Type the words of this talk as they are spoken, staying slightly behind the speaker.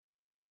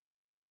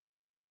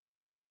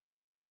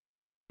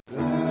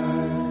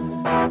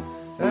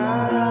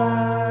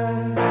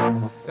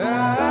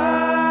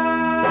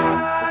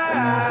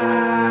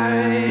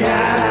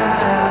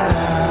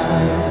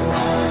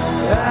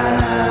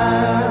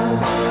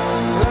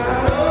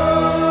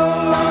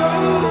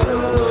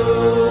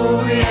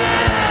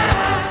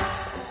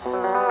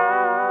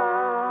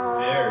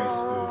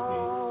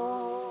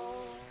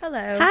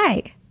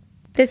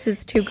This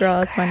is Two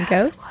Girls, One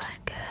Ghost.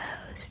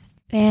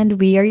 And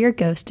we are your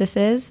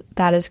ghostesses.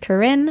 That is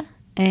Corinne.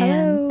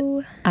 And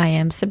hello. I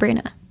am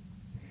Sabrina.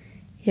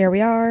 Here we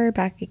are,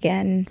 back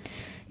again.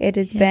 It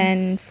has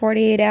been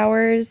 48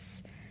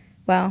 hours.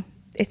 Well,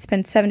 it's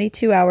been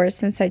 72 hours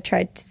since I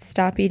tried to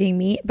stop eating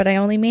meat, but I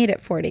only made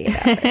it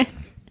 48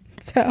 hours.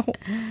 So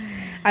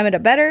I'm in a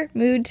better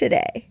mood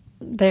today.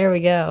 There we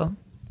go.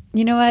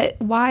 You know what?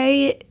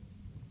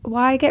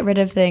 Why get rid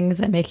of things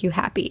that make you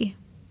happy?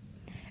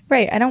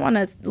 Right. I don't want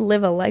to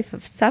live a life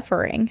of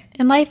suffering.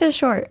 And life is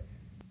short.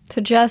 So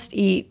just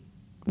eat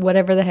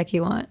whatever the heck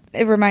you want.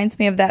 It reminds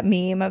me of that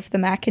meme of the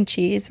mac and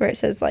cheese where it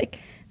says, like,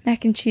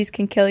 mac and cheese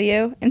can kill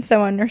you. And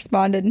someone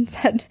responded and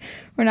said,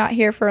 we're not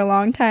here for a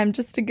long time,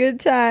 just a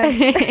good time.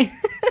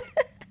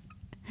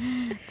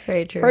 It's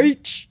very true.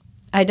 Preach.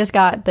 I just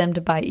got them to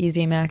buy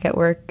Easy Mac at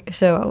work.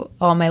 So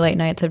all my late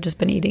nights I've just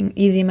been eating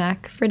Easy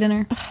Mac for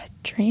dinner. Oh,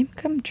 dream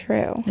come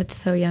true. It's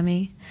so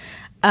yummy.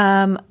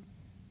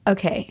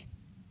 Okay.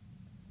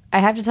 I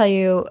have to tell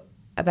you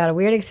about a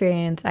weird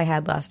experience I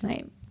had last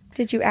night.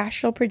 Did you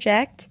astral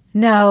project?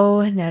 No.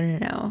 I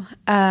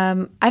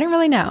don't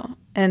really know.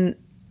 And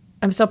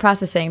I'm still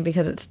processing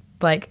because it's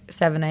like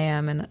 7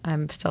 a.m. and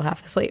I'm still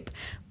half asleep.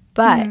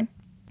 But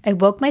I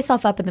woke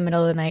myself up in the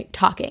middle of the night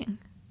talking.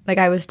 Like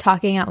I was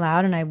talking out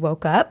loud and I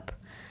woke up.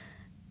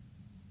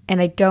 And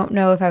I don't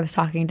know if I was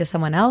talking to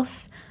someone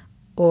else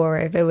or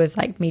if it was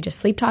like me just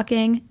sleep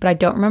talking. But I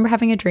don't remember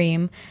having a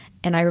dream.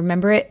 And I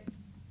remember it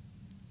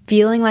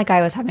feeling like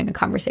I was having a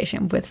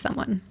conversation with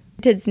someone.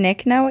 Did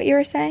Nick know what you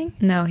were saying?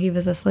 No, he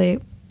was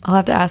asleep. I'll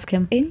have to ask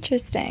him.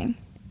 Interesting.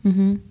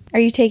 Mm-hmm. Are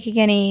you taking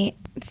any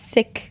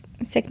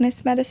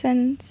sickness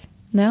medicines?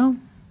 No.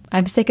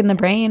 I'm sick in the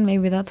brain.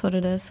 Maybe that's what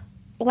it is.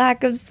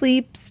 Lack of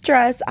sleep,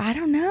 stress. I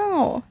don't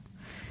know.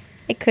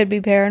 It could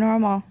be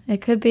paranormal.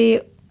 It could be.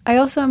 I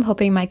also am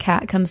hoping my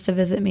cat comes to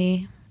visit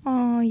me.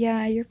 Oh,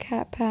 yeah. Your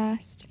cat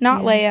passed.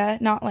 Not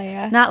Leia. Not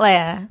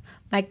Leia.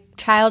 My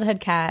childhood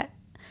cat.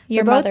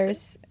 Your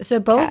mother's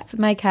So both cat.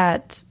 My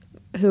cats,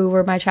 who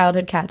were my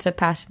childhood cats, have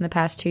passed in the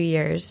past 2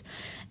 years.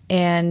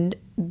 And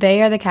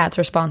they are the cats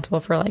responsible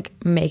for, like,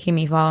 making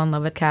me fall in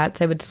love with cats.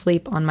 They would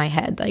sleep on my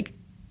head. Like,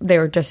 they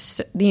were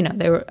just, you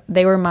know,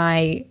 they were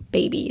my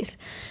babies.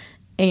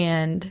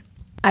 And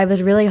I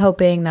was really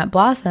hoping that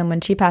Blossom,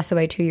 when she passed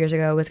away 2 years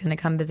ago, was going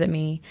to come visit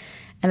me.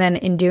 And then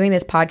in doing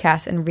this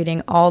podcast and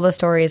reading all the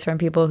stories from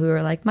people who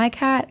were like, my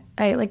cat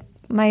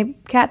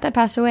that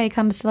passed away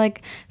comes to,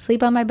 like,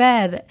 sleep on my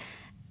bed.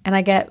 And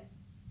I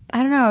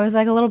don't know, I was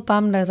like a little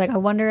bummed. I was like, I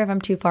wonder if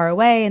I'm too far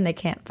away and they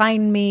can't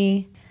find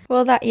me.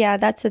 Well,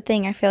 that's the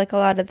thing. I feel like a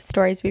lot of the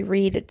stories we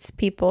read, it's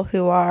people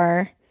who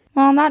are,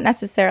 well, not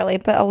necessarily,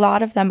 but a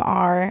lot of them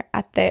are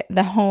at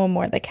the home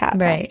where the cat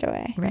passed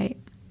away. Right.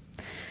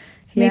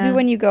 So maybe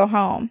when you go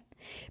home,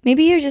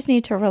 maybe you just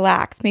need to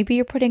relax. Maybe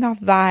you're putting off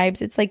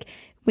vibes. It's like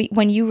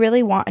when you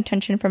really want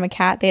attention from a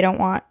cat, they don't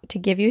want to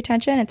give you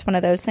attention. It's one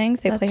of those things.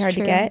 They play hard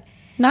to get.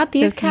 Not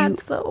these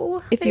cats,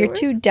 though. If you're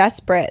too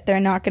desperate, they're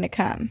not going to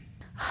come.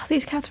 Oh,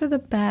 these cats were the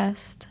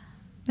best.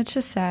 It's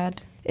just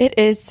sad. It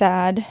is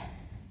sad.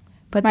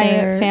 But my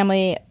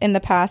family, in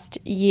the past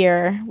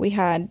year, we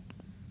had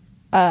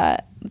the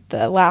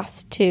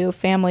last two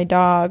family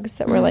dogs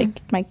that were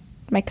like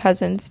my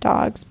cousin's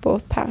dogs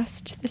both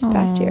passed this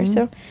past year.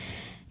 So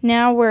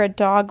now we're a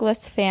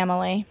dogless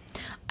family.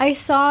 I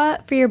saw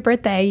for your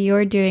birthday you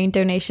were doing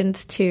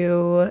donations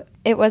to...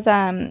 It was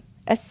a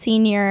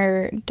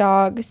senior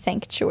dog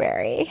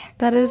sanctuary.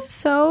 That is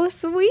so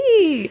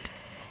sweet.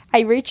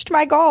 I reached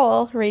my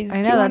goal, raised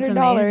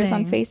 $200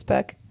 on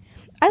Facebook.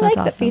 I like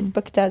that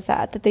Facebook does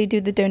that they do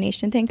the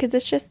donation thing, because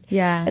it's just,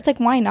 it's like,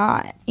 why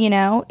not? You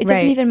know, it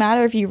doesn't even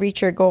matter if you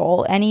reach your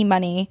goal. Any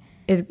money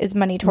is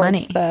money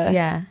towards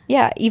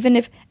even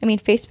if,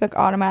 Facebook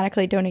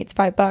automatically donates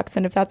 $5,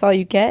 and if that's all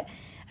you get,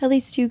 at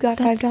least you got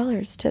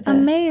 $5 to the...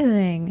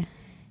 Amazing.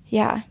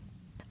 Yeah.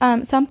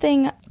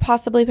 Something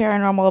possibly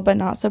paranormal, but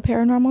not so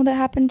paranormal that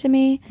happened to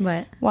me.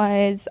 What?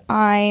 Was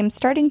I'm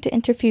starting to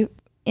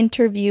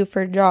interview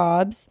for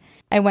jobs.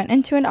 I went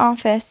into an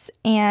office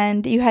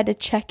and you had to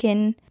check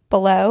in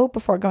below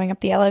before going up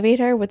the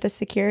elevator with the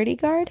security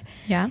guard.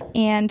 Yeah.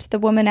 And the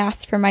woman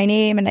asked for my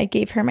name and I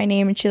gave her my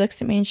name and she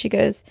looks at me and she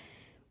goes,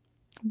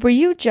 "Were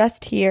you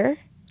just here?"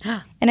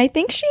 And I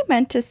think she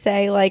meant to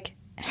say, like,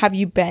 have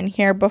you been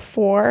here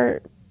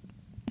before?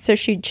 So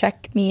she'd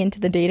check me into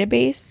the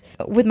database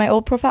with my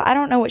old profile. I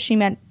don't know what she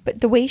meant,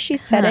 but the way she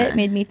said it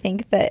made me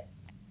think that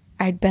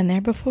I'd been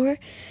there before.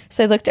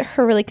 So I looked at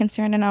her really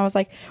concerned and I was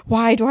like,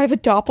 why, do I have a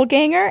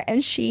doppelganger?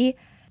 And she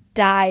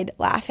died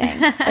laughing,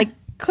 like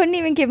couldn't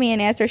even give me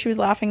an answer. She was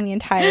laughing the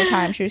entire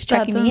time. She was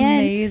checking me in. That's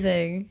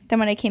amazing. Then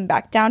when I came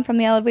back down from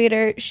the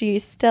elevator,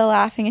 she's still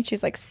laughing, and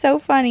she's like, so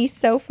funny,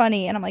 so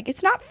funny. And I'm like,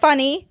 it's not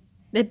funny.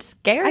 It's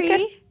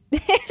scary.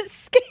 It's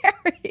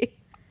scary.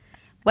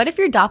 What if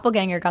your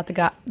doppelganger got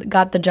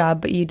the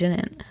job, but you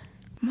didn't?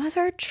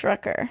 Mother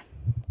trucker.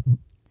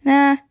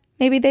 Nah,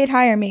 maybe they'd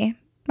hire me.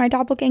 My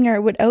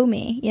doppelganger would owe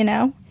me, you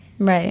know?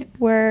 Right.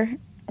 We're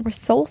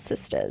soul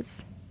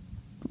sisters.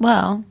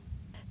 Well,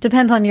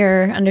 depends on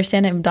your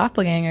understanding of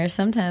doppelgangers.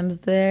 Sometimes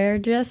they're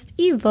just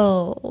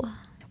evil.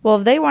 Well,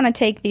 if they want to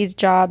take these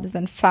jobs,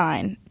 then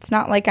fine. It's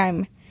not like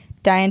I'm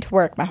dying to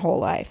work my whole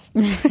life.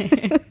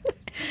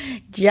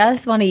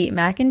 Just want to eat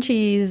mac and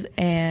cheese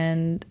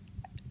and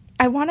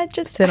I want to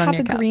just sit on have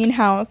your a couch.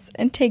 greenhouse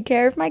and take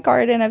care of my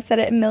garden. I've said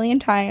it a million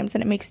times,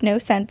 and it makes no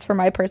sense for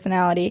my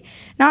personality.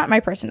 Not my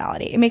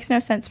personality. It makes no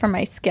sense for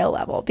my skill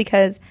level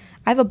because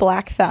I have a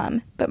black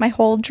thumb, but my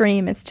whole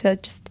dream is to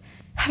just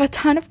have a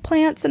ton of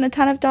plants and a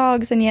ton of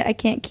dogs, and yet I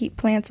can't keep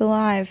plants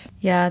alive.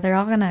 Yeah, they're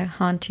all going to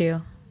haunt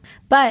you.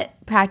 But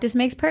practice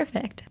makes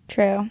perfect.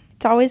 True.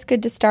 It's always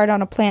good to start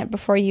on a plant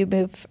before you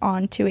move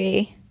on to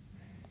a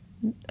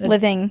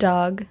living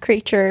dog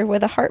creature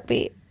with a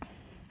heartbeat.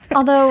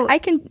 Although, I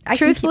can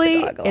truthfully,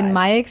 keep a dog alive. in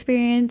my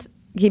experience,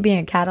 keeping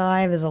a cat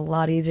alive is a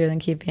lot easier than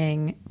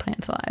keeping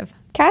plants alive.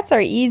 Cats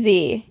are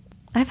easy.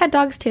 I've had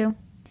dogs too.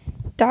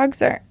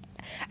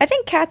 I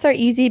think cats are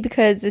easy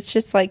because it's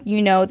just like,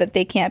 you know that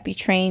they can't be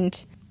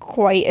trained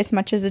quite as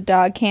much as a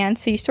dog can.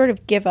 So you sort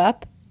of give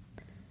up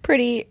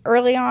pretty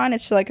early on.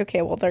 It's just like,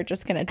 okay, well, they're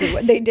just going to do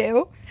what they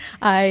do.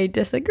 I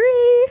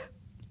disagree.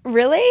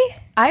 Really?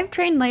 I've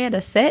trained Leia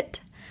to sit.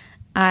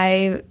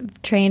 I've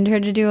trained her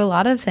to do a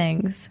lot of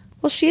things.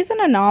 Well, she's an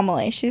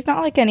anomaly. She's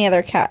not like any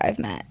other cat I've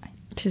met.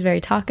 She's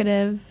very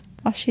talkative.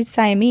 Well, she's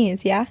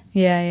Siamese, yeah?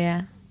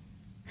 Yeah.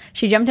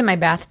 She jumped in my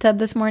bathtub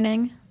this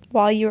morning.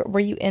 Were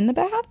you in the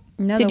bath?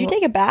 No. Did you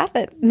take a bath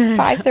at No.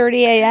 5:30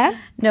 a.m.?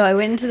 No, I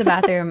went into the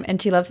bathroom,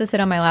 and she loves to sit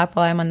on my lap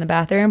while I'm in the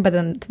bathroom. But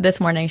then this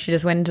morning, she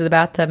just went into the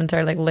bathtub and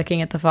started like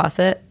licking at the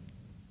faucet.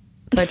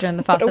 So I turned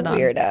the faucet on. What a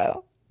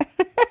weirdo.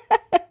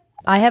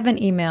 I have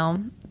an email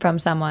from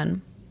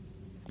someone.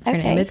 Her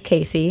Okay. name is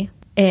Casey,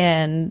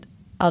 and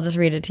I'll just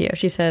read it to you.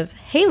 She says,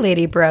 "Hey,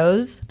 lady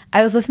bros.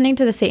 I was listening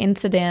to the Satan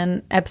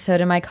Sedan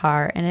episode in my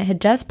car, and it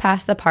had just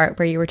passed the part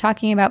where you were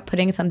talking about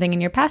putting something in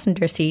your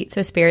passenger seat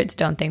so spirits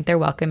don't think they're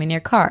welcome in your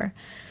car.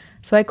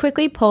 So I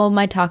quickly pull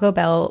my Taco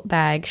Bell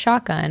bag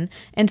shotgun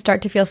and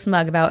start to feel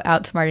smug about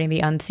outsmarting the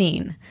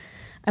unseen.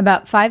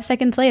 About 5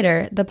 seconds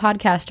later, the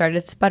podcast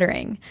started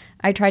sputtering.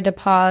 I tried to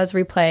pause,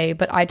 replay,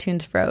 but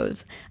iTunes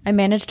froze. I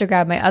managed to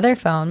grab my other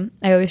phone.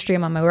 I always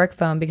stream on my work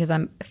phone because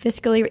I'm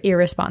fiscally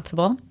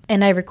irresponsible.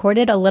 And I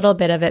recorded a little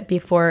bit of it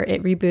before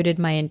it rebooted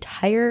my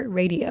entire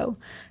radio.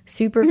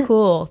 Super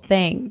cool.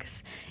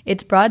 Thanks.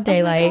 It's broad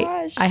daylight.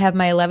 gosh. I have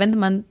my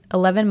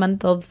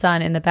 11-month-old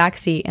son in the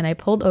backseat, and I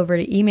pulled over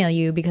to email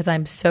you because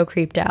I'm so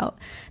creeped out.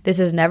 This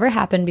has never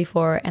happened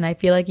before, and I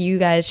feel like you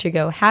guys should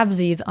go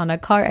halvesies on a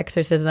car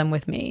exorcism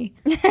with me."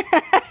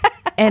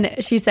 And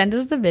she sent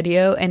us the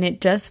video, and it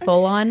just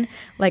full on,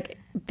 like,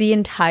 the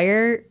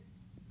entire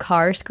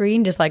car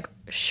screen just, like,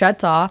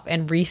 shuts off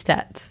and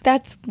resets.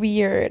 That's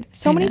weird.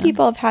 So many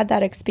people have had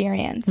that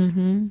experience.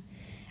 Mm-hmm.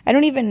 I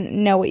don't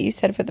even know what you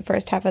said for the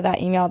first half of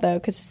that email, though,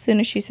 because as soon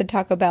as she said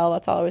Taco Bell,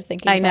 that's all I was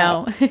thinking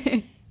about.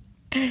 I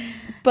know.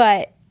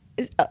 But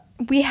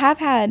we have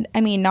had, I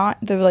mean, not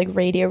the, like,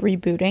 radio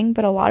rebooting,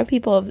 but a lot of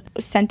people have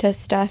sent us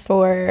stuff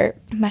or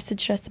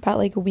messaged us about,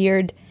 like,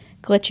 weird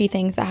glitchy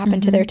things that happen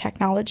to their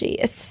technology,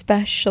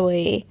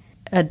 especially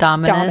A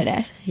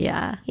Dominus.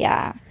 Yeah.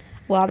 Yeah.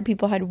 A lot of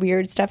people had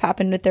weird stuff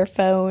happen with their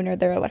phone or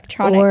their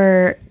electronics.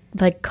 Or,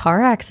 like,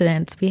 car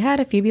accidents. We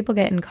had a few people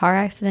get in car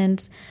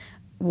accidents.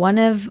 One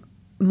of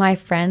my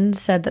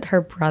friends said that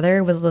her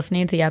brother was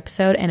listening to the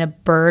episode and a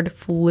bird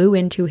flew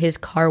into his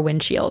car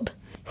windshield.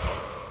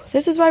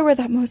 This is why we're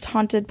the most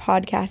haunted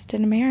podcast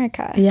in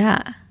America.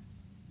 Yeah.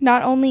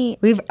 Not only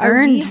We've are we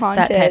earned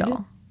haunted, that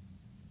title.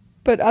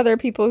 but other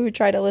people who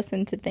try to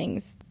listen to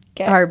things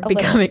Are a little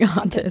becoming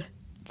haunted.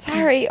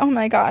 Sorry. Oh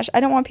my gosh.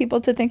 I don't want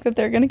people to think that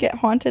they're going to get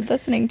haunted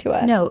listening to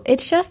us. No,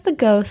 it's just the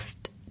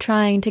ghost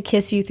trying to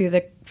kiss you through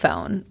the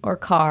phone or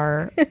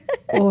car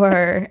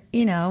or,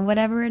 you know,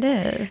 whatever it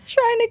is.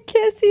 Trying to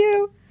kiss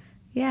you.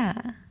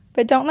 Yeah.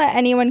 But don't let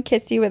anyone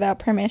kiss you without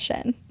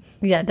permission.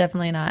 Yeah,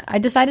 definitely not. I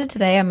decided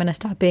today I'm going to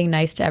stop being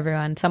nice to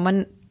everyone.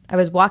 I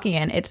was walking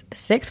in, it's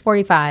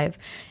 6:45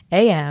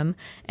 a.m.,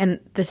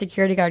 and the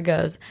security guard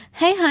goes,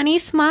 "Hey, honey,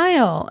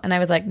 smile." And I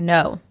was like,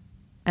 "No."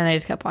 And I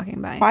just kept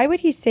walking by. Why would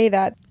he say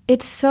that?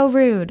 It's so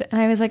rude. And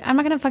I was like, "I'm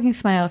not going to fucking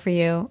smile for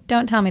you.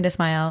 Don't tell me to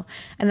smile."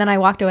 And then I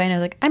walked away and I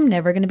was like, "I'm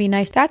never going to be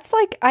nice." That's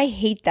like, I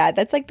hate that.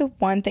 That's like the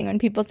one thing when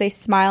people say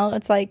smile,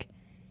 it's like,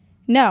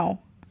 no.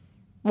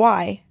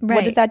 Why? What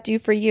Right. does that do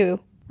for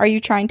you? Are you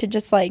trying to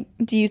just like,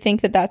 do you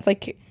think that that's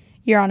like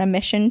you're on a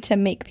mission to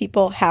make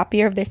people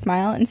happier if they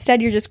smile.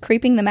 Instead, you're just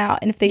creeping them out.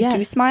 And if they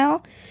do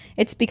smile,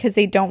 it's because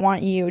they don't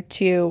want you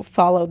to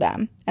follow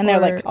them. And they're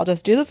like, I'll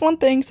just do this one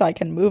thing so I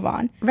can move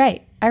on.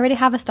 Right. I already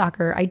have a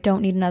stalker. I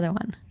don't need another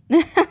one.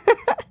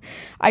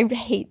 I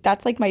hate,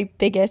 that's like my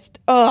biggest,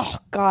 oh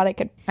God,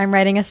 I'm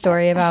writing a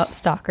story about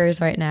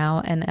stalkers right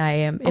now, and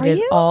it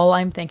is all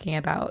I'm thinking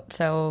about.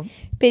 So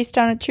based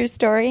on a true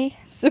story,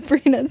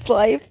 Sabrina's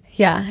life.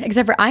 Yeah,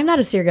 except for I'm not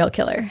a serial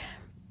killer.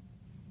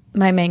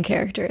 My main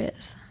character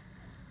is.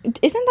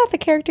 Isn't that the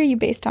character you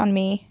based on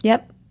me?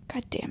 Yep.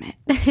 God damn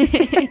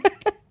it.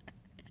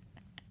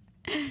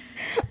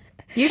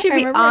 You should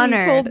be honored. When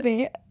you told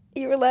me,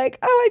 you were like,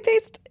 oh,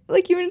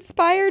 you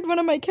inspired one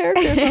of my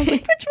characters. I was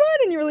like, which one?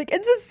 And you were like,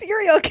 it's a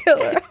serial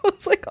killer. I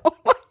was like, oh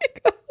my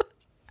God.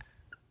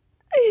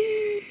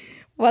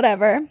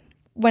 Whatever.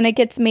 When it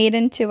gets made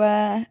into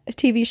a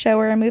TV show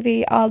or a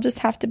movie, I'll just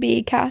have to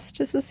be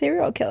cast as a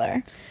serial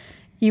killer.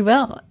 You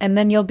will. And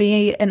then you'll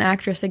be an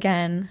actress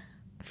again.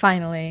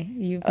 Finally.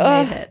 You've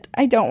made it.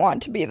 I don't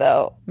want to be,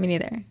 though. Me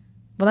neither.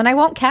 Well, then I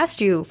won't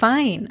cast you.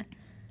 Fine.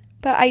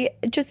 But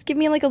just give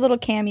me like a little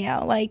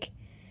cameo. Like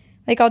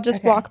I'll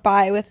just walk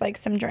by with like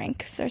some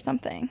drinks or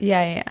something.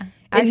 Yeah.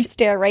 And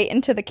stare right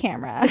into the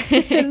camera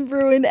and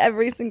ruin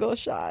every single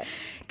shot.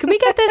 Can we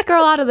get this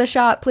girl out of the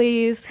shot,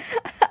 please?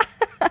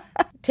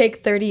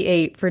 Take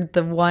 38 for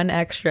the one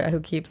extra who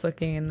keeps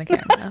looking in the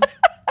camera.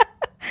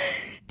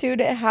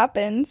 Dude, it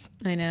happens.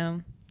 I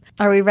know.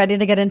 Are we ready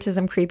to get into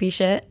some creepy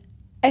shit?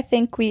 I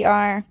think we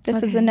are.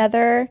 This is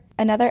another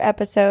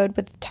episode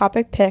with the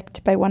topic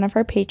picked by one of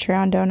our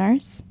Patreon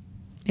donors.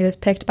 It was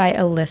picked by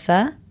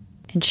Alyssa,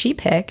 and she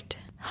picked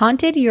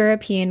haunted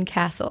European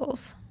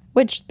castles.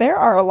 Which there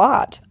are a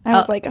lot. I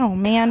was like, oh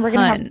man, we're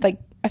going to have like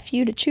a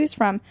few to choose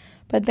from.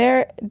 But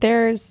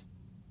there's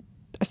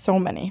so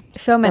many.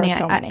 So many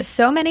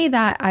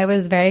that I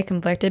was very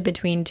conflicted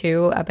between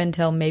two up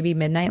until maybe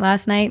midnight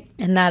last night.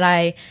 And that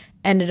I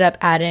ended up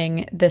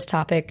adding this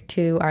topic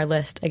to our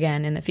list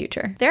again in the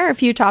future. There are a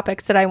few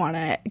topics that I want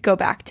to go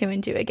back to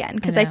and do again.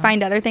 Because I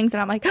find other things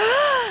and I'm like,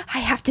 oh, I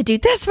have to do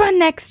this one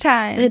next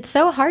time. It's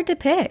so hard to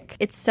pick.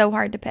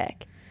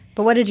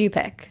 But what did you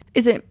pick?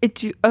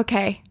 It's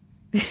okay.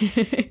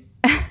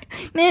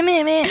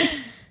 meh.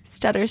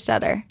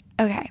 Stutter.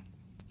 Okay.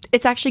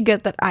 It's actually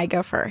good that I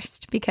go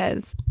first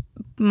because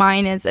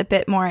mine is a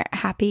bit more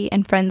happy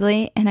and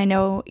friendly. And I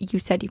know you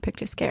said you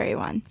picked a scary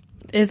one.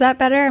 Is that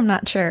better? I'm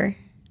not sure.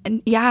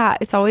 And yeah,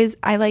 it's always,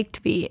 I like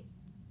to be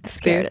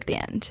scared at the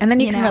end. And then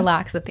you can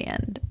relax at the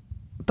end.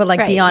 But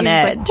like be on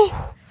edge. Like,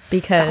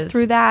 because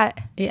through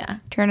that. Yeah.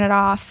 Turn it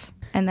off.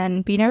 And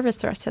then be nervous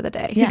the rest of the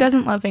day. Yeah. Who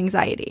doesn't love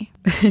anxiety?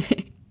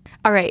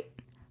 All right.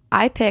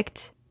 I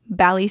picked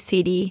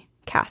Ballyseedy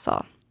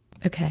Castle.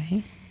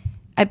 Okay.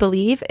 I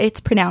believe it's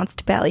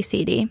pronounced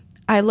Ballyseedy.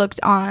 I looked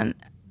on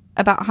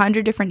about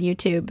 100 different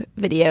YouTube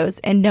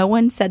videos and no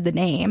one said the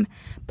name,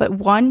 but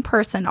one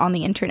person on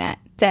the internet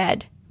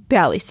said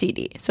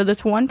Ballyseedy. So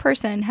this one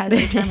person has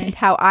determined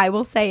how I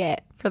will say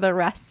it for the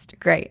rest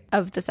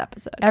of this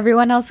episode.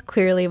 Everyone else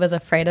clearly was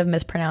afraid of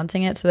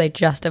mispronouncing it, so they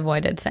just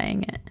avoided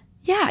saying it.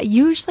 Yeah,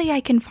 usually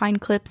I can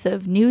find clips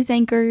of news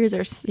anchors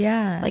or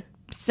like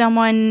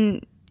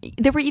someone.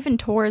 There were even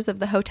tours of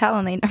the hotel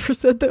and they never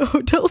said the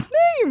hotel's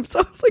name. So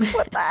I was like,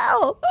 what the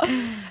hell?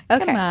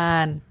 Okay. Come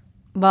on.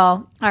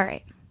 Well, all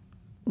right.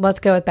 Let's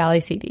go with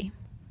Ballyseedy.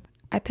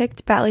 I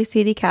picked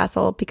Ballyseedy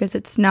Castle because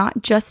it's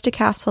not just a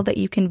castle that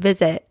you can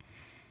visit.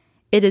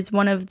 It is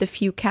one of the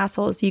few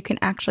castles you can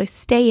actually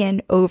stay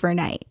in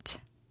overnight.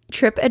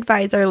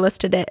 TripAdvisor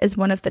listed it as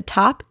one of the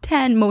top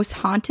 10 most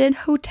haunted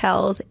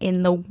hotels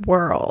in the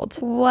world.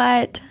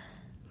 What?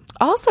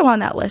 Also on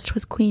that list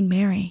was Queen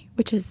Mary,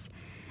 which is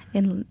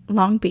in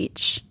Long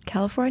Beach,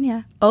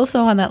 California.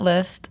 Also on that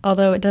list,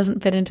 although it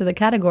doesn't fit into the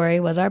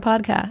category, was our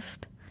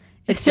podcast.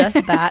 It's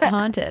just that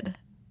haunted.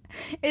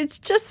 It's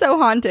just so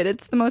haunted.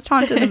 It's the most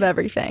haunted of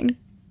everything.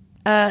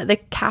 The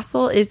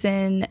castle is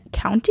in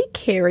County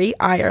Kerry,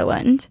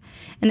 Ireland,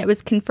 and it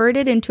was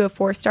converted into a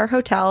 4-star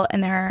hotel,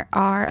 and there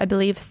are, I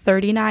believe,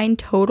 39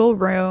 total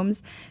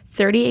rooms,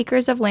 30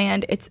 acres of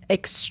land. It's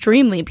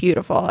extremely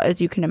beautiful,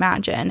 as you can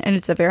imagine, and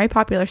it's a very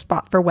popular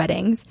spot for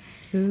weddings.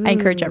 Ooh. I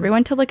encourage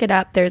everyone to look it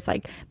up. There's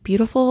like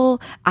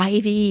beautiful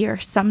ivy or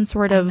some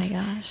sort of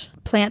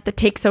plant that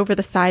takes over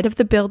the side of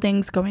the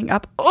buildings going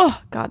up.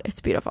 Oh, God, it's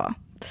beautiful.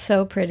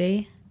 So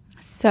pretty.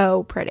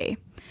 So pretty.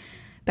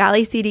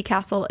 Ballyseedy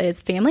Castle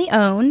is family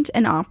owned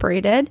and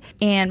operated.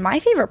 And my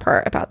favorite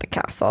part about the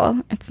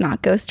castle, it's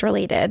not ghost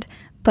related,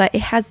 but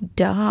it has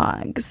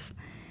dogs.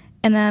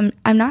 And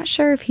I'm not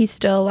sure if he's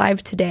still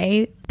alive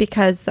today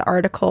because the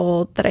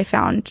article that I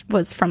found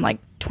was from like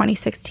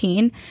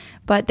 2016.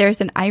 But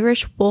there's an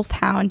Irish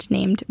wolfhound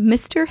named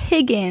Mr.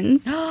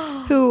 Higgins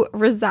who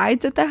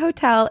resides at the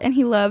hotel and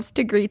he loves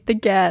to greet the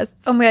guests.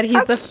 Oh my God,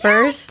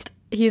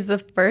 he's the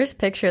first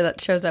picture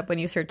that shows up when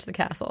you search the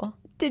castle.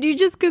 Did you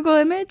just Google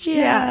image?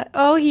 Yeah.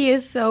 Oh, he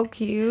is so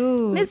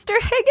cute. Mr.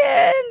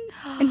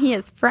 Higgins! And he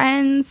has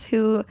friends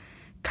who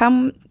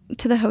come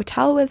to the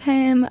hotel with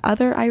him,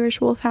 other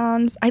Irish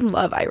wolfhounds. I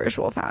love Irish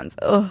wolfhounds.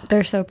 Ugh.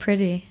 They're so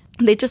pretty.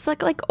 They just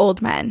look like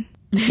old men.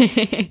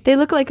 They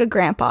look like a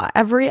grandpa.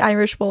 Every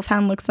Irish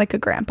wolfhound looks like a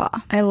grandpa.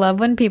 I love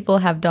when people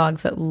have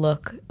dogs that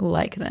look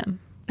like them.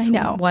 I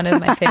know. One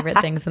of my favorite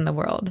things in the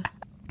world.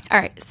 All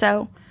right,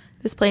 so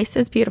this place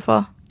is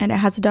beautiful, and it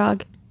has a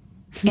dog,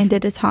 and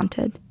it is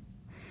haunted.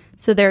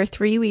 So there are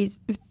three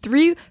reasons.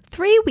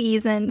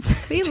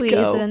 This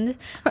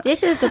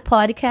is the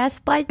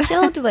podcast by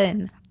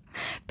children.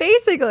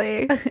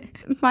 Basically,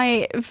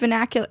 my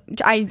vernacular.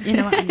 You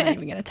know what? I'm not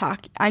even going to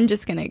talk. I'm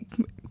just going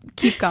to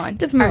keep going.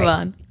 Just move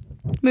on.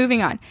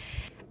 Moving on.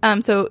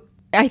 So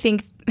I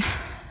think,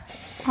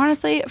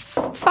 honestly,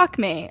 fuck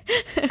me.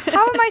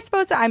 How am I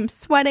supposed to? I'm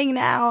sweating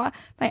now.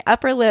 My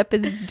upper lip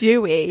is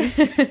dewy.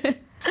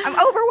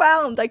 I'm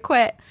overwhelmed. I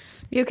quit.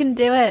 You can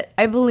do it.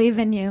 I believe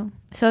in you.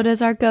 So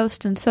does our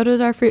ghost, and so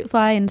does our fruit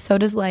fly, and so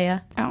does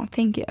Leia. Oh,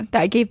 thank you.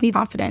 That gave me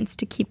confidence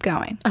to keep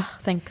going. Oh,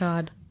 thank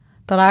God.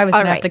 Thought I was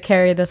going to have to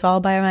carry this all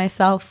by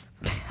myself.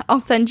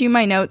 I'll send you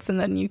my notes, and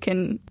then you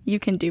can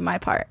do my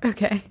part.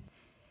 Okay.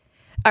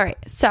 All right.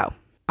 So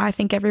I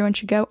think everyone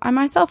should go. I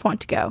myself want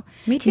to go.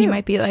 Me too. And you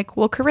might be like,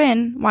 well,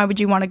 Corinne, why would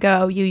you want to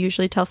go? You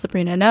usually tell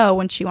Sabrina no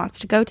when she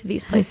wants to go to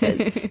these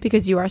places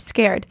because you are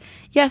scared.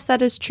 Yes,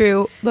 that is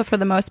true. But for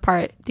the most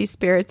part, these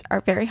spirits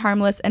are very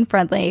harmless and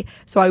friendly.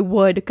 So I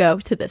would go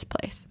to this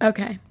place.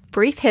 Okay.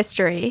 Brief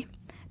history.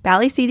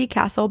 Ballyseedy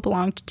Castle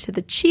belonged to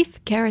the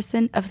chief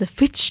garrison of the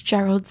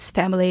Fitzgerald's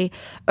family,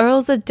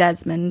 Earls of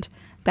Desmond,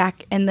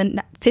 back in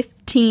the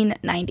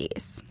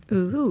 1590s.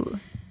 Ooh.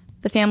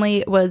 The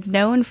family was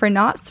known for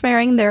not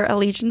swearing their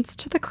allegiance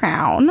to the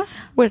crown,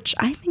 which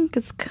I think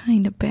is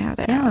kind of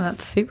badass. Yeah,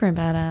 that's super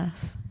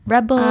badass.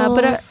 Rebels.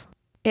 But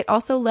it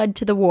also led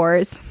to the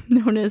wars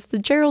known as the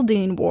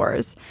Geraldine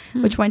Wars,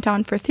 which went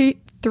on for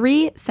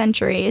three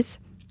centuries.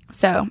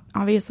 So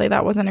obviously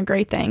that wasn't a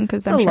great thing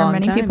because I'm sure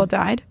many people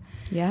died.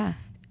 Yeah.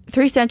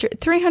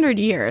 300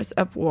 years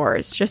of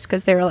wars just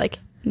because they were like,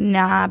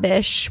 nah,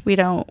 bish, we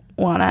don't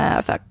want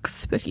to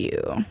fucks with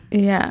you.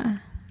 Yeah.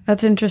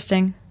 That's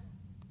interesting.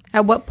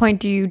 At what point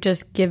do you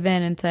just give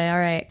in and say, all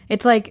right?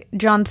 It's like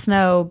Jon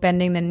Snow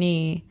bending the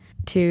knee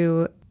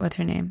to, what's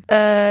her name?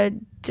 Daenerys,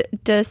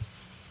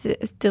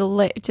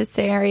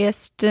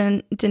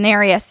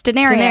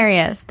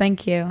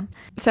 thank you.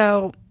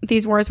 So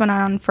these wars went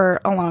on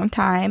for a long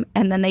time,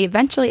 and then they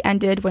eventually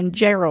ended when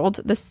Gerald,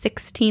 the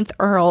 16th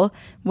Earl,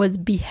 was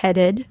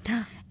beheaded,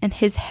 and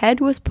his head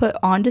was put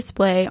on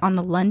display on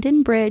the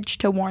London Bridge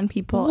to warn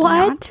people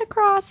not to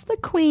cross the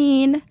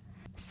Queen.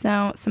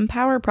 So some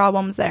power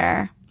problems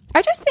there.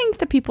 I just think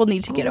the people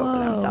need to get over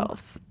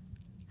themselves.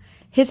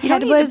 His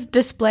head was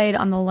displayed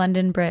on the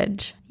London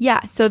Bridge.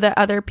 Yeah, so that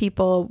other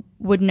people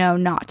would know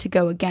not to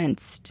go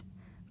against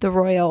the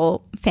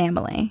royal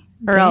family.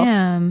 Or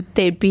else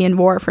they'd be in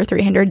war for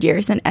 300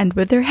 years and end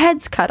with their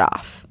heads cut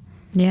off.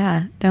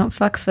 Yeah, don't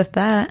fucks with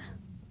that.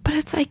 But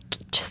it's like,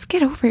 just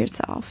get over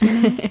yourself.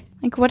 You know?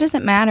 Like, what does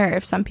it matter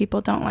if some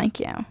people don't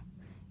like you?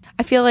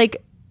 I feel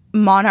like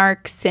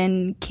monarchs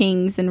and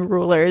kings and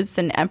rulers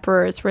and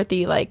emperors were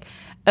the, like,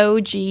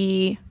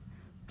 OG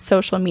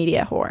social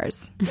media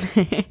whores.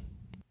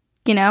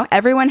 You know,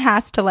 everyone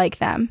has to like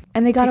them.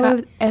 And they got away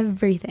with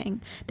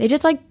everything. They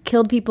just, like,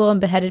 killed people and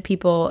beheaded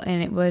people,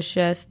 and it was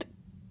just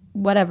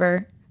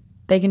whatever.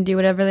 They can do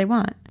whatever they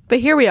want. But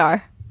here we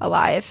are,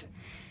 alive.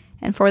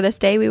 And for this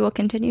day, we will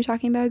continue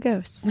talking about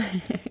ghosts.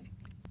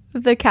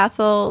 The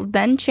castle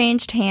then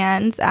changed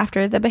hands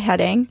after the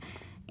beheading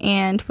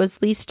and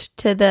was leased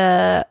to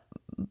the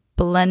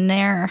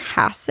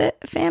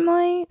Blennerhassett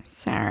family.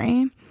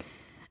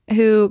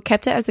 Who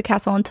kept it as a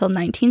castle until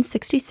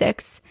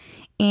 1966.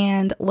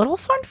 And little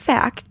fun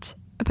fact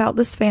about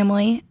this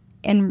family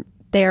and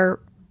their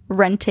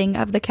renting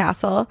of the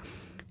castle.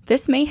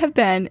 This may have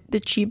been the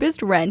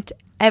cheapest rent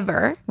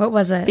ever. What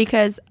was it?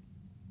 Because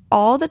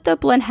all that the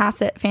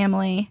Blennerhassett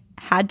family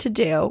had to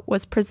do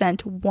was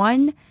present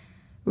one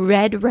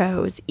red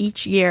rose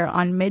each year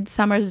on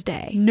Midsummer's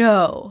Day.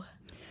 No.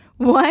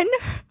 One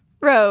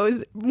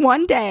rose,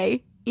 one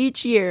day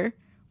each year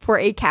for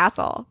a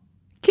castle.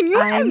 Can you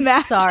imagine?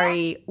 I'm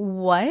sorry.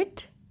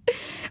 What?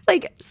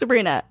 Like,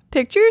 Sabrina,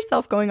 picture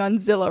yourself going on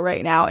Zillow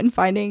right now and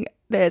finding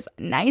this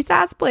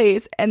nice-ass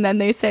place, and then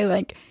they say,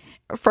 like,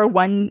 for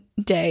one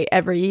day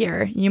every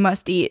year, you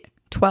must eat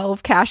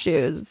 12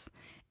 cashews,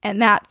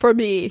 and that, for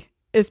me,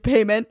 is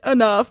payment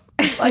enough.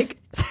 Like,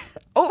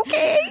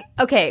 okay.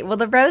 Okay, well,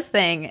 the rose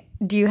thing,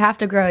 do you have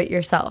to grow it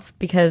yourself?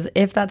 Because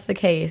if that's the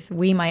case,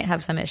 we might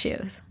have some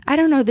issues. I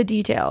don't know the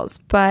details,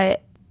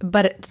 but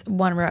it's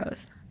one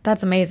rose.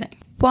 That's amazing.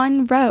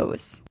 One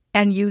rose,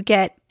 and you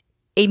get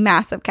a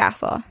massive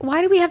castle.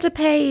 Why do we have to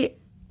pay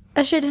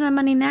a shit ton of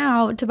money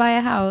now to buy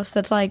a house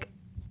that's, like,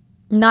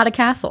 not a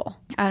castle?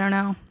 I don't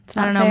know.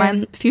 I don't know.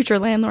 My future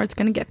landlord's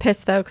going to get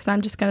pissed, though, because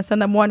I'm just going to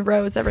send them one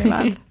rose every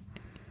month.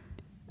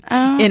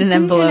 In an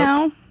envelope. You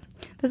know,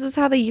 this is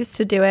how they used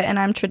to do it, and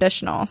I'm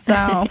traditional.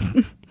 So,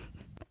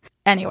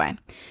 anyway,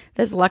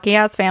 this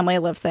lucky-ass family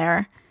lives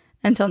there.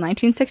 until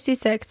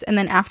 1966, and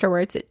then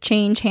afterwards it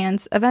changed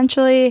hands,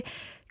 eventually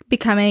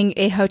becoming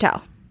a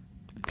hotel.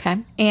 Okay.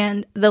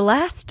 And the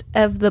last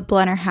of the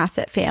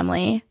Blennerhassett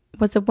family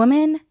was a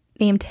woman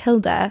named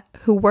Hilda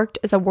who worked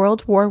as a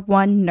World War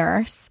I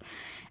nurse,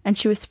 and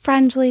she was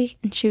friendly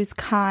and she was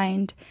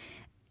kind,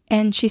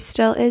 and she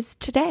still is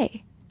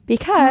today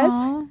because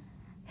Aww.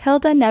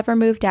 Hilda never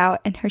moved out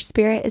and her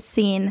spirit is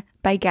seen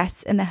by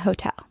guests in the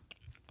hotel.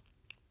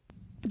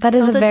 That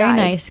is Hilda a very died.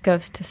 nice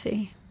ghost to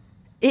see.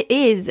 It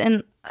is,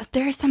 and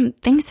there are some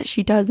things that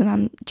she does, and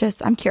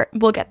I'm curious.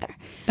 We'll get there.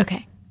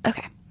 Okay.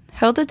 Okay.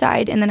 Hilda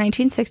died in the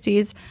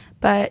 1960s,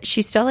 but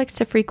she still likes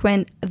to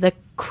frequent the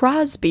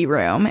Crosby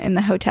room in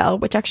the hotel,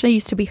 which actually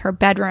used to be her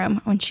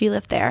bedroom when she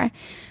lived there.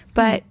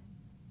 But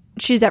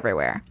she's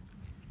everywhere.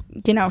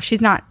 You know,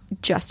 she's not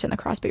just in the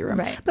Crosby room.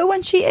 Right. But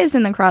when she is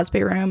in the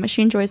Crosby room,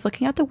 she enjoys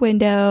looking out the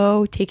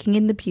window, taking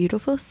in the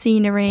beautiful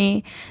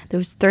scenery,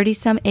 those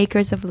 30-some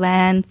acres of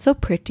land, so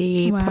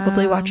pretty,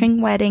 probably Wow.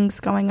 watching weddings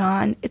going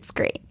on. It's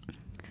great.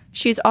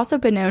 She's also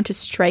been known to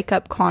strike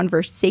up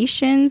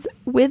conversations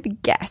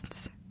with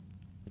guests.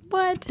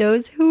 What?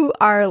 Those who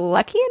are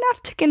lucky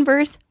enough to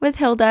converse with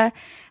Hilda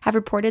have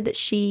reported that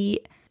she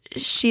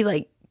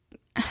like,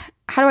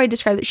 how do I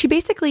describe it? She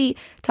basically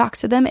talks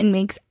to them and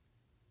makes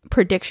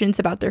predictions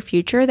about their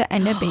future that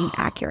end up being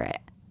accurate.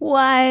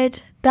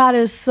 What? That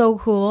is so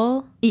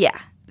cool. Yeah.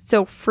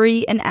 So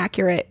free and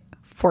accurate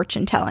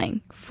fortune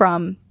telling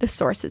from the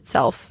source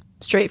itself,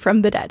 straight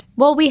from the dead.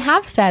 Well, we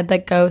have said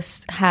that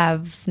ghosts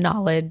have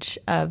knowledge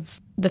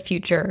of the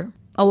future.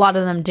 A lot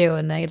of them do,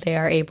 and they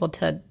are able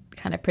to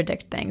kind of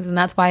predict things. And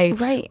that's why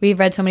Right. we've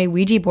read so many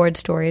Ouija board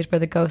stories where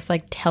the ghosts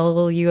like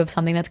tell you of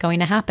something that's going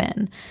to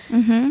happen.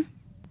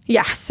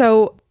 Yeah,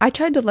 so I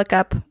tried to look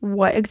up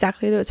what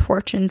exactly those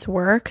fortunes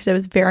were because I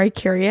was very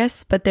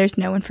curious, but there's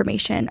no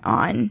information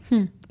on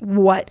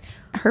what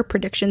her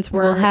predictions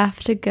were. We'll have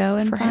to go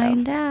and for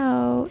find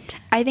out.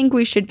 I think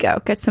we should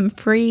go get some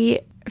free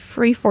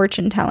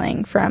fortune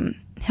telling from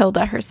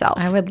Hilda herself.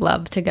 I would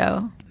love to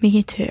go.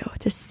 Me too.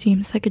 This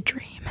seems like a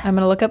dream. I'm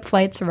going to look up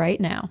flights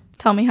right now.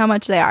 Tell me how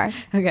much they are.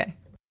 Okay.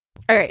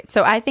 All right,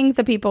 so I think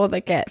the people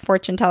that get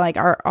fortune telling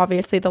are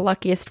obviously the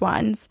luckiest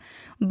ones.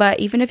 But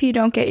even if you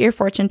don't get your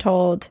fortune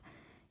told,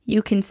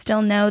 you can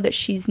still know that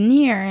she's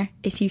near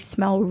if you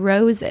smell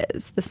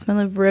roses. The smell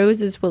of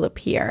roses will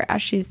appear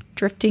as she's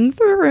drifting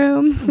through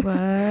rooms.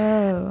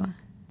 Whoa.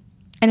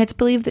 And it's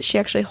believed that she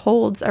actually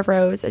holds a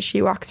rose as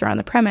she walks around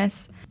the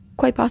premise.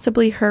 Quite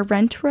possibly her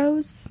rent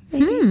rose,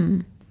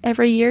 maybe.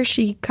 Every year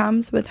she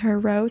comes with her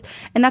rose.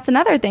 And that's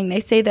another thing. They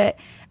say that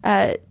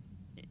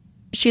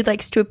she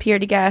likes to appear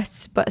to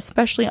guests, but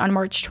especially on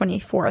March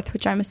 24th,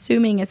 which I'm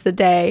assuming is the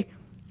day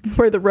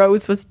where the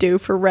rose was due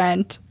for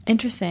rent,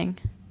 Interesting.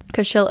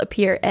 because she'll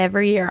appear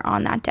every year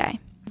on that day.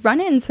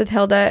 Run-ins with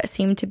Hilda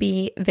seem to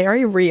be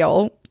very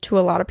real to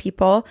a lot of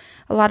people.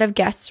 A lot of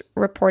guests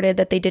reported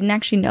that they didn't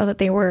actually know that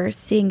they were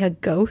seeing a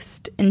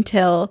ghost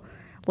until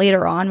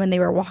later on when they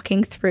were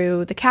walking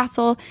through the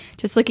castle,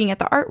 just looking at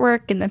the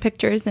artwork and the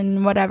pictures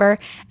and whatever.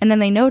 And then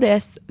they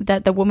noticed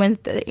that the woman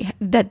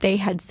that they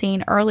had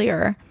seen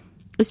earlier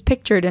was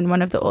pictured in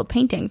one of the old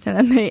paintings.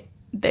 And then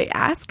they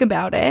ask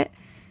about it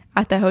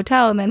at the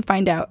hotel and then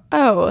find out,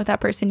 oh, that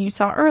person you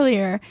saw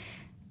earlier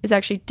is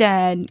actually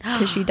dead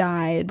because she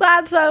died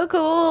That's so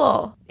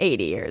cool.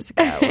 80 years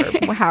ago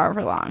or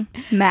however long.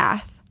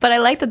 Math. But I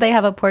like that they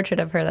have a portrait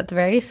of her. That's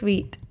very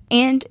sweet.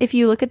 And if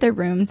you look at their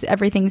rooms,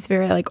 everything's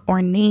very like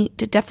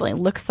ornate. It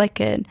definitely looks like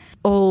an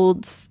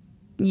old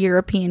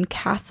European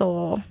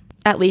castle,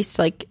 at least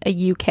like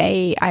a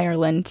UK,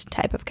 Ireland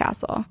type of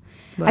castle.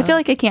 Wow. I feel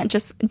like I can't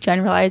just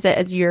generalize it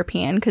as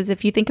European because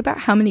if you think about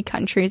how many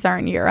countries are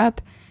in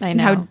Europe I and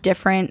how know.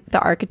 different the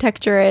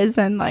architecture is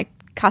and like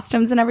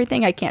customs and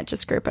everything, I can't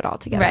just group it all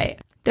together.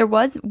 Right. There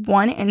was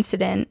one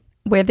incident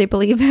where they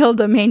believe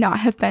Hilda may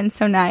not have been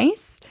so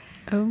nice.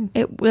 Oh.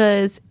 It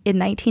was in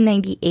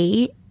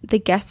 1998. The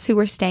guests who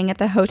were staying at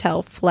the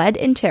hotel fled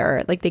in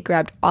terror. Like, they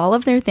grabbed all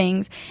of their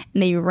things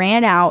and they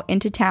ran out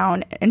into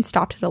town and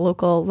stopped at a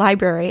local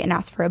library and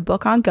asked for a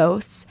book on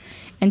ghosts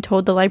and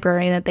told the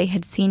librarian that they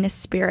had seen a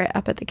spirit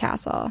up at the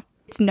castle.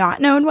 It's not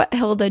known what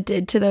Hilda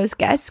did to those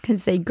guests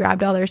because they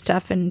grabbed all their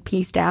stuff and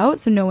pieced out,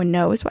 so no one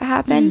knows what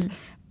happened.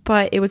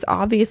 But it was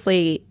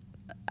obviously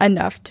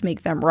enough to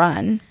make them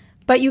run.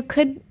 But you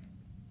could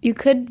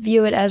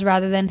view it as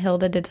rather than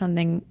Hilda did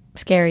something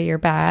scary or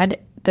bad,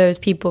 those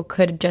people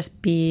could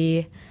just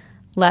be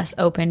less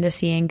open to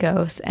seeing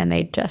ghosts and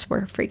they just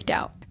were freaked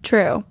out.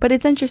 True. But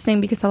it's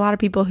interesting because a lot of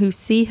people who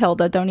see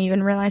Hilda don't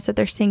even realize that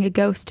they're seeing a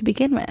ghost to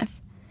begin with.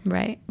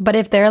 Right. But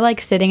if they're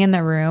like sitting in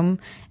the room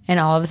and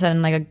all of a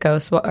sudden like a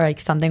ghost or like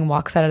something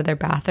walks out of their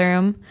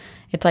bathroom,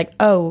 it's like,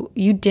 oh,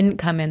 you didn't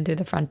come in through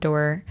the front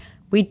door.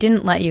 We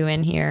didn't let you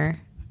in here.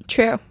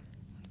 True.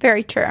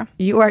 Very true.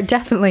 You are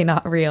definitely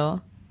not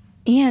real.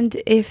 And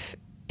if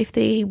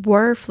they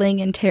were fleeing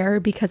in terror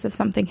because of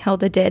something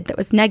Hilda did that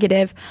was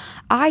negative,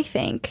 I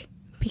think,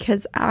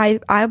 because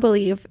I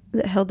believe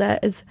that Hilda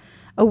is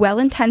a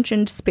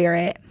well-intentioned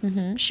spirit.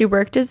 She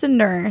worked as a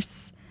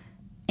nurse,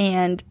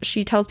 and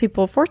she tells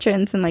people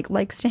fortunes and like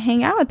likes to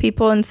hang out with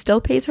people and still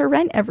pays her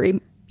rent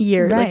every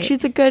year. Right. Like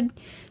she's a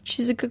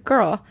good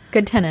girl.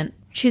 Good tenant.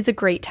 She's a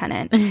great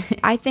tenant.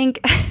 I think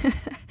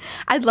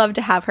I'd love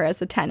to have her as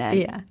a tenant.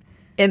 Yeah.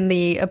 In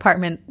the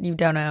apartment you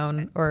don't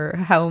own or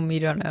home you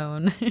don't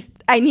own.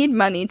 I need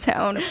money to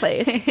own a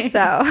place.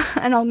 So,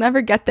 and I'll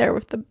never get there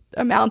with the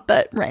amount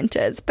that rent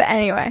is. But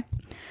anyway,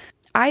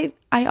 I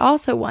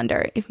also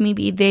wonder if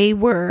maybe they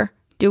were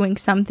doing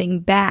something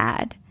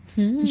bad.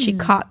 She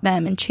caught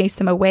them and chased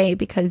them away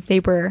because they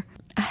were,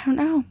 I don't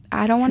know.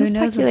 I don't want to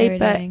speculate,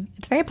 but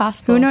it's very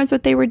possible. Who knows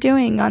what they were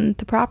doing on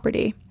the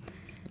property.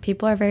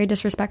 People are very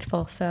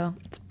disrespectful, so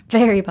it's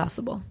very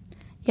possible.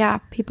 Yeah,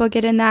 people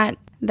get in that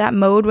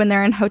mode when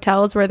they're in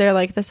hotels where they're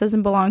like, this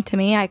doesn't belong to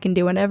me. I can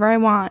do whatever I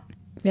want.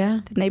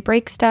 Yeah. Then they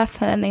break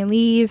stuff and then they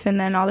leave and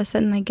then all of a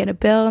sudden they get a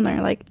bill and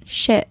they're like,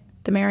 shit,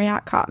 the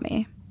Marriott caught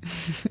me.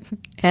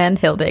 And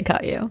Hilda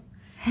caught you.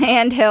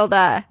 And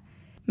Hilda.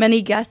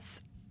 Many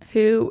guests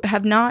who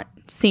have not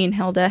seen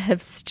Hilda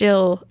have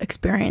still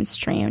experienced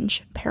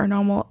strange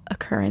paranormal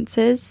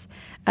occurrences.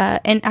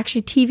 And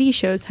actually TV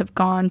shows have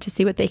gone to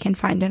see what they can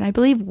find. And I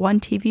believe one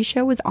TV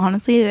show was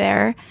honestly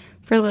there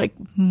for like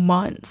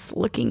months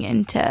looking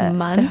into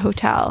the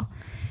hotel.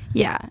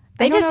 Yeah.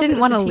 They just didn't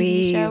want to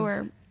leave.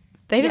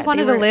 They just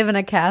wanted to live in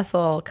a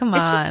castle. Come on.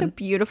 It's just so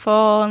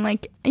beautiful. And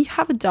like, you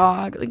have a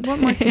dog. Like, what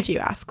more could you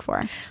ask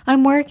for?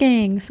 I'm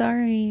working.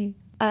 Sorry.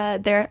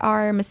 There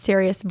are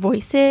mysterious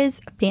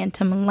voices,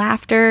 phantom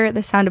laughter,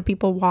 the sound of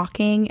people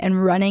walking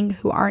and running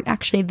who aren't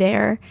actually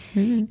there.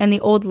 And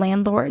the old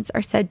landlords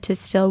are said to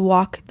still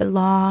walk the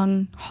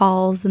long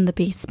halls in the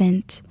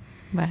basement.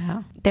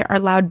 Wow. There are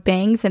loud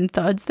bangs and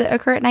thuds that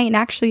occur at night. And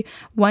actually,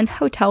 one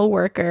hotel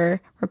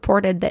worker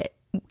reported that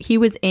he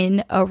was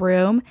in a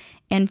room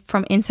and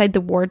from inside the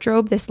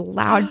wardrobe, this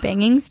loud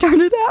banging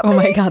started happening. Oh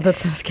my God,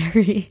 that's so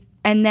scary.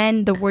 And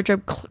then the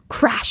wardrobe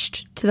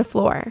crashed to the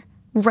floor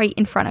right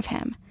in front of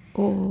him.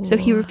 Oh. So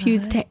he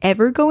refused to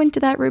ever go into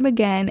that room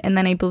again. And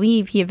then I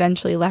believe he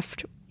eventually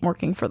left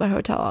working for the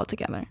hotel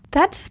altogether.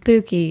 That's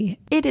spooky.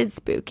 It is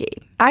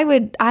spooky. I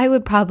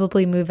would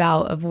probably move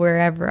out of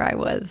wherever I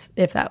was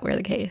if that were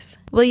the case.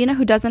 Well, you know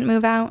who doesn't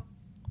move out?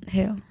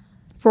 Who?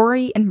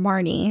 Rory and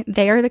Marnie.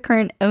 They are the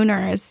current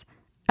owners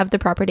of the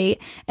property.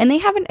 And they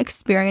haven't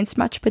experienced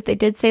much, but they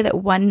did say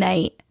that one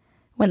night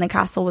when the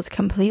castle was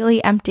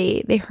completely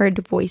empty, they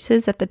heard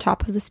voices at the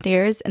top of the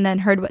stairs and then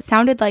heard what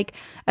sounded like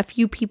a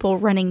few people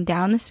running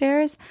down the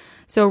stairs.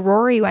 So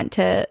Rory went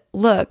to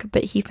look,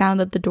 but he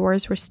found that the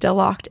doors were still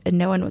locked and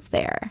no one was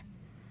there.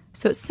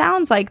 So it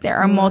sounds like there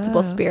are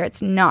multiple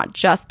spirits, not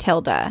just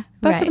Hilda.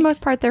 But for the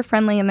most part, they're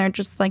friendly and they're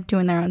just like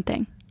doing their own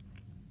thing.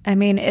 I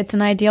mean, it's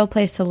an ideal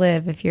place to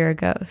live if you're a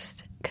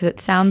ghost because it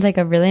sounds like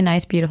a really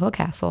nice, beautiful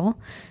castle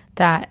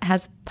that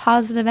has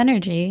positive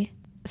energy.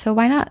 So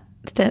why not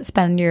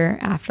spend your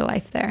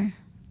afterlife there?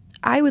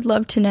 I would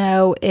love to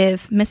know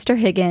if Mr.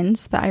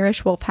 Higgins, the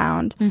Irish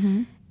wolfhound,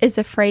 is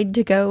afraid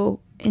to go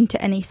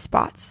into any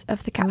spots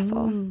of the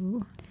castle.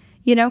 Ooh.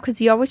 You know, because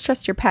you always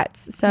trust your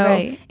pets.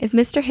 So if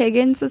Mr.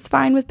 Higgins is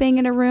fine with being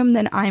in a room,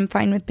 then I'm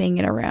fine with being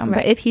in a room. Right.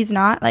 But if he's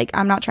not, like,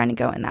 I'm not trying to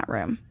go in that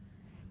room.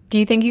 Do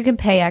you think you can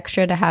pay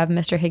extra to have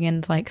Mr.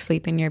 Higgins, like,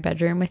 sleep in your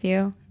bedroom with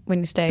you when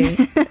you stay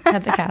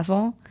at the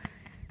castle?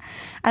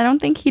 I don't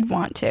think he'd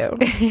want to.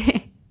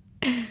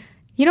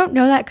 You don't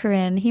know that,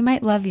 Corinne. He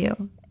might love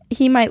you.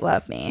 He might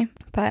love me.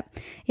 But,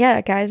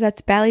 yeah, guys,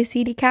 that's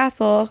Ballyseedy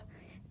Castle.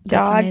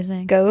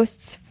 Dog,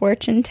 ghosts,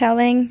 fortune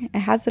telling. It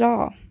has it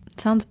all.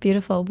 Sounds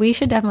beautiful. We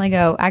should definitely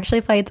go.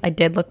 Actually, flights, I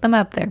did look them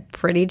up. They're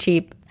pretty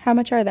cheap. How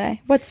much are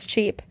they? What's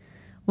cheap?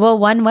 Well,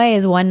 one way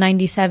is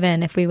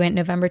 $197 if we went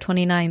November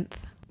 29th.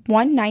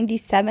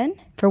 $197?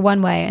 For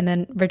one way, and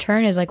then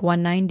return is like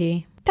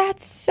 $190.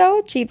 That's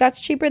so cheap.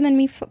 That's cheaper than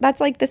me.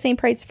 That's like the same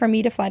price for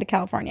me to fly to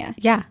California.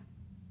 Yeah.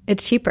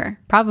 It's cheaper,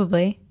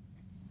 probably.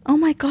 Oh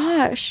my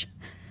gosh.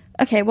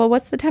 Okay, well,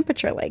 what's the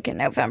temperature like in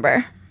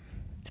November?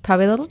 It's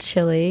probably a little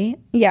chilly.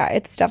 Yeah,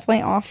 it's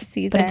definitely off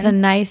season. But it's a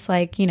nice,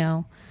 like, you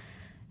know,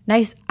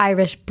 nice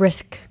Irish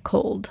brisk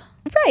cold.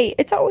 Right.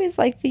 It's always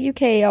like the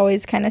UK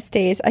always kind of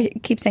stays. I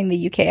keep saying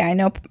the UK. I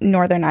know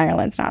Northern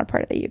Ireland's not a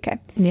part of the UK.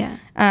 Yeah.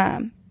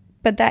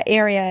 But that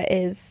area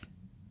is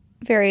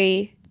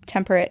very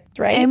temperate,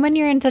 right? And when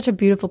you're in such a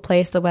beautiful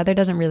place, the weather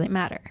doesn't really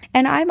matter.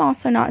 And I'm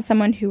also not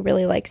someone who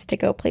really likes to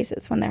go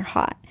places when they're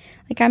hot.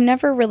 Like, I'm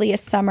never really a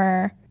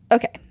summer...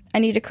 Okay, I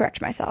need to correct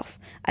myself.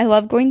 I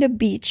love going to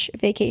beach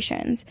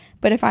vacations,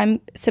 but if I'm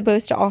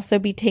supposed to also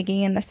be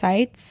taking in the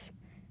sights,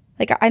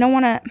 like, I don't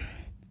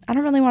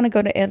really want to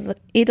go to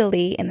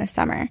Italy in the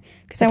summer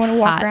because I want to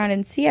walk around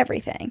and see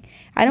everything.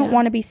 I don't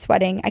want to be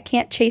sweating. I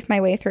can't chafe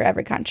my way through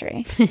every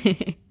country.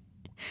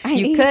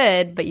 You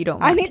could, but you don't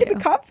want to. I need to be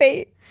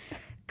comfy.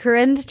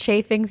 Corinne's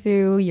chafing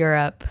through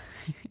Europe.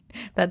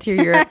 That's your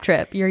Europe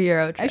trip, your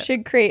Euro trip. I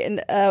should create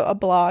a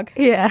blog.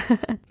 Yeah.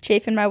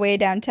 Chafing my way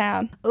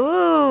downtown.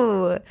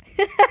 Ooh.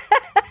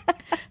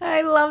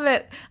 I love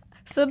it.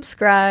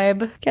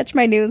 Subscribe. Catch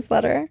my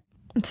newsletter.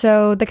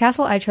 So the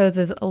castle I chose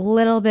is a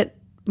little bit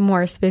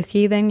more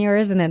spooky than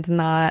yours, and it's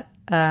not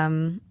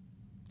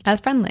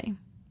as friendly.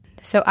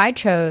 So I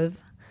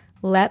chose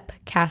Leap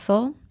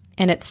Castle,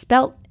 and it's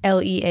spelt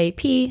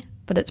Leap,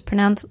 but it's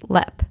pronounced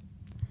Lep.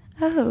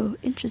 Oh,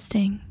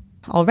 interesting.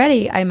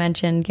 Already I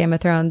mentioned Game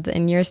of Thrones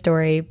in your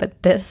story,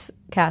 but this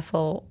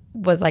castle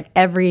was like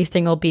every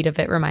single beat of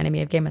it reminded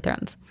me of Game of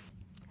Thrones.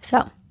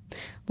 So,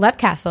 Leap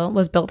Castle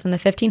was built in the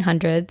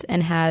 1500s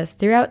and has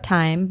throughout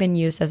time been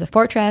used as a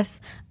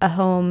fortress, a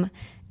home,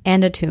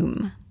 and a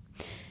tomb.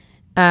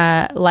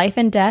 Life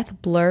and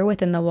death blur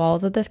within the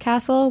walls of this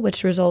castle,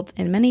 which results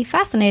in many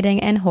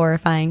fascinating and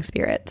horrifying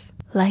spirits.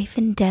 Life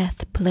and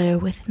death blur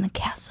within the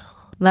castle.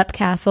 Leap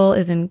Castle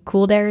is in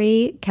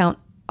Coolderry, Count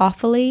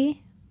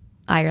Offaly,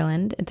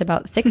 Ireland. It's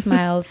about 6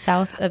 miles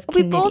south of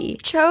We Kinnitty.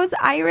 both chose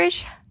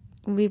Irish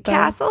We both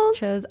castles?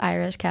 chose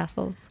Irish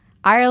castles.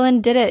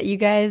 Ireland did it. You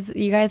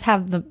guys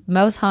have the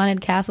most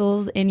haunted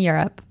castles in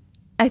Europe.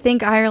 I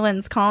think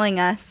Ireland's calling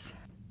us.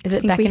 Is I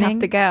it think we beckoning? have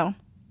to go.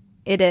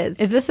 It is.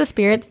 Is this the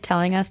spirits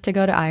telling us to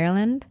go to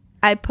Ireland?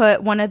 I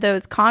put one of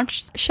those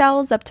conch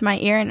shells up to my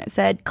ear and it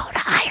said, "Go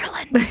to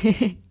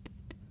Ireland."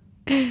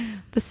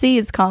 The sea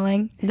is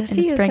calling. The and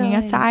sea it's is bringing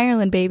us to calling.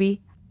 Ireland,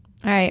 baby.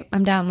 All right,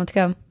 I'm down. Let's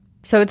go.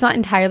 So it's not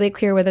entirely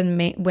clear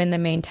when the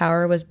main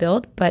tower was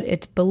built, but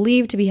it's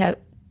believed to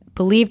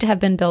have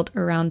been built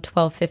around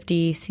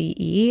 1250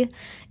 CE.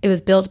 It was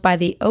built by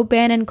the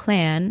O'Bannon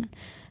clan,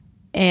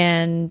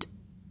 and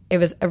it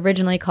was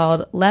originally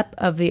called Leap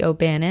of the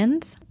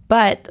O'Bannons.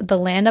 But the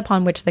land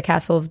upon which the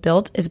castle is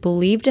built is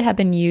believed to have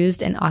been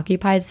used and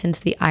occupied since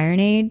the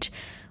Iron Age,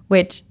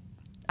 which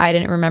I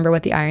didn't remember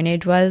what the Iron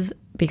Age was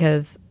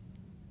because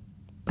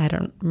I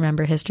don't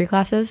remember history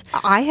classes.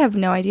 I have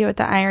no idea what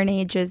the Iron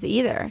Age is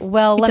either.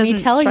 Well, let me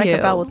tell It doesn't you. strike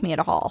a bell with me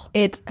at all.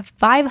 It's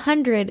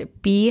 500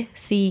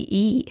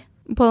 BCE.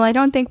 Well, I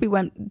don't think we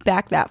went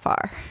back that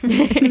far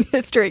in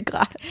history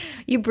class.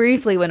 You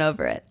briefly went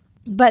over it.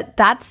 But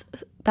that's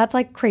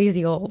like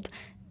crazy old.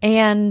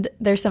 And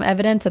there's some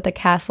evidence that the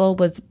castle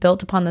was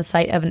built upon the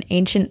site of an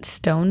ancient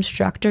stone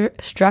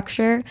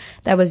structure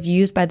that was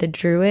used by the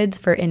Druids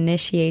for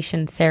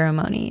initiation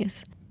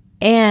ceremonies.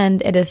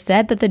 And it is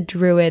said that the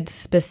Druids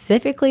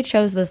specifically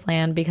chose this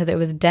land because it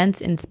was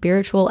dense in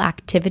spiritual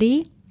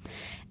activity,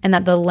 and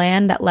that the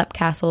land that Leap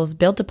Castle is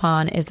built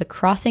upon is the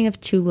crossing of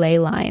 2 ley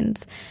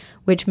lines,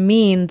 which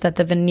means that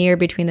the veneer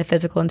between the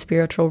physical and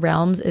spiritual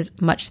realms is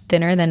much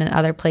thinner than in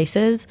other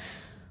places,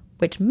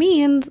 which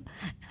means,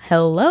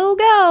 hello,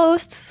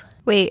 ghosts.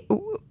 Wait,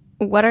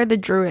 what are the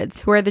Druids?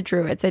 Who are the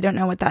Druids? I don't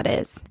know what that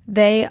is.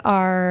 They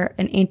are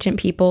an ancient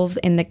peoples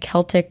in the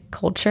Celtic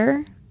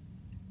culture.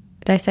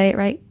 Did I say it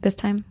right this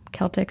time?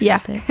 Celtic?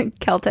 Celtic? Yeah,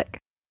 Celtic.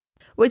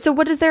 Wait, so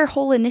what is their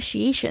whole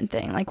initiation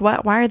thing? Like, why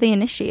are they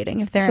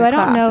initiating if they're So in I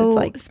don't class? know It's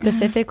like,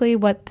 specifically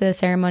what the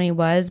ceremony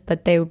was,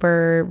 but they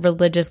were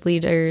religious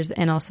leaders,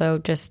 and also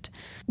just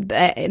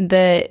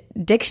the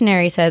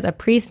dictionary says a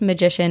priest,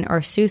 magician,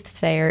 or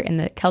soothsayer in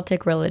the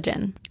Celtic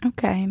religion.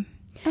 Okay.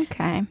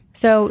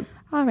 So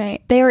All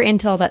right. they were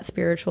into all that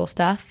spiritual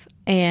stuff,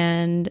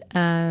 and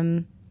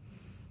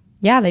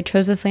they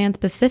chose this land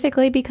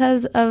specifically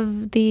because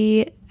of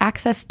the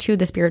access to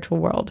the spiritual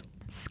world.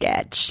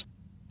 Sketch.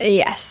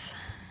 Yes.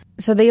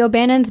 So the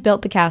O'Bannons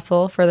built the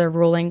castle for their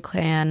ruling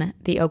clan,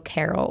 the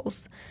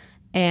O'Carrolls.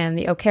 And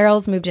the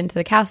O'Carrolls moved into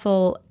the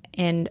castle,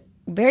 and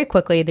very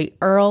quickly the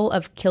Earl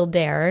of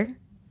Kildare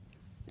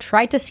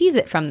tried to seize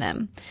it from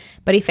them,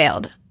 but he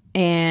failed.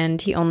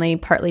 And he only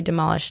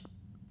demolished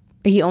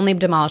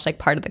like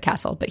part of the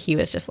castle, but he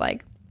was just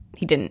like,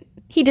 he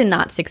did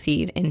not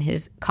succeed in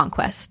his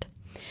conquest.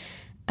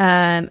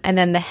 And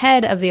then the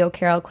head of the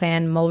O'Carroll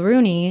clan,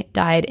 Mulrooney,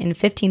 died in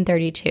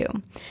 1532.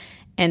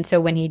 And so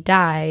when he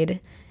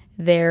died,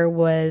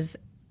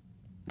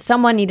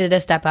 someone needed to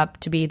step up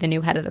to be the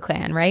new head of the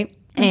clan, right?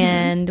 Mm-hmm.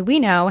 And we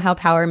know how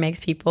power makes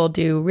people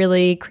do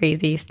really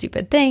crazy,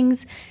 stupid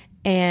things.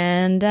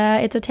 And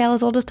it's a tale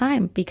as old as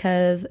time,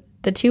 because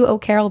the 2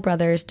 O'Carroll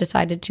brothers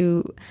decided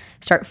to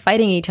start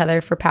fighting each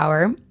other for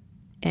power.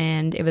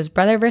 And it was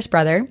brother versus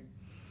brother.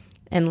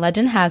 And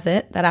legend has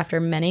it that after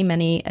many,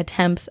 many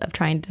attempts of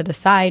trying to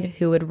decide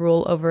who would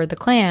rule over the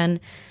clan,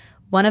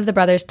 one of the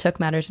brothers took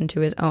matters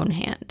into his own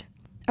hand.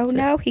 Oh,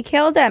 no, he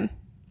killed him.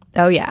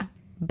 Oh, yeah.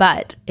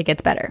 But it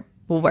gets better.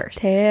 Well, worse.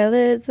 Tale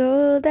as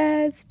old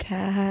as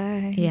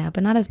time. Yeah,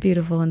 but not as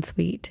beautiful and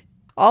sweet.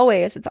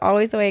 Always. It's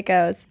always the way it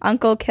goes.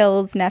 Uncle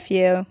kills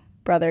nephew.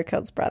 Brother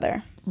kills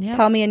brother. Yeah.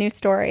 Tell me a new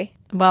story.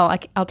 Well,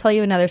 I'll tell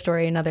you another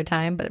story another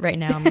time, but right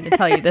now I'm going to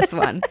tell you this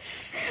one.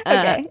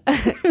 Okay.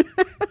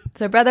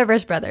 So brother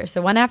versus brother.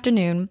 So one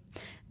afternoon,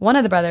 one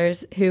of the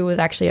brothers, who was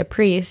actually a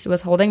priest,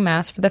 was holding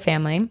mass for the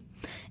family,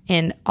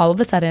 and all of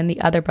a sudden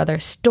the other brother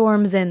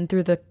storms in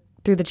through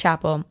the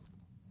chapel,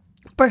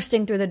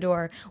 bursting through the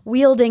door,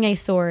 wielding a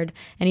sword,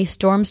 and he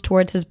storms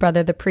towards his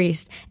brother, the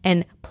priest,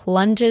 and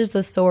plunges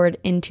the sword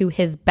into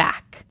his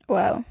back.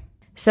 Whoa.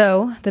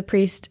 So the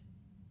priest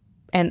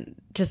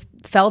just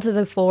fell to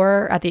the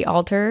floor at the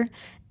altar,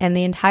 and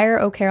the entire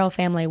O'Carroll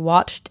family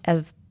watched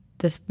as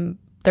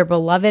their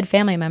beloved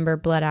family member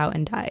bled out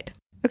and died.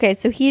 Okay,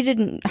 so he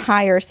didn't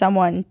hire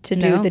someone to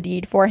do No. the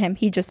deed for him.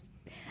 He just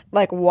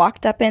like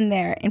walked up in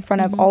there in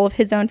front of all of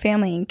his own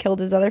family and killed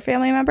his other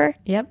family member?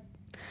 Yep.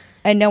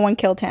 And no one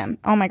killed him.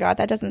 Oh my God,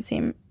 that doesn't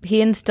seem...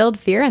 He instilled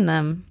fear in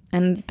them,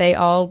 and they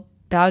all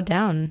bowed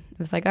down. It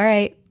was like, all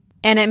right.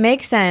 And it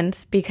makes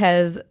sense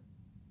because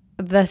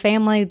the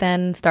family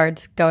then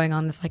starts going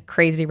on this like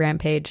crazy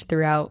rampage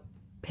throughout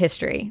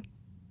history.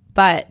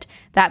 But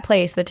that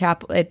place, the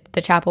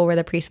chapel where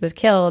the priest was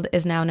killed,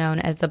 is now known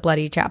as the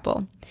Bloody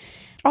Chapel.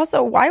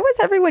 Also, why was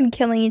everyone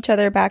killing each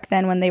other back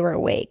then when they were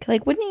awake?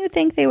 Like, wouldn't you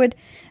think they would...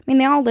 I mean,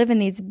 they all live in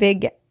these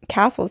big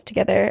castles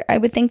together. I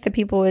would think that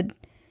people would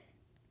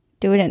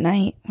do it at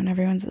night when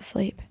everyone's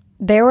asleep.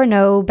 There were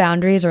no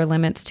boundaries or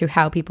limits to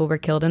how people were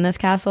killed in this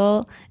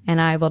castle,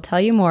 and I will tell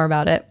you more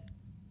about it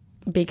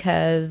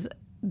because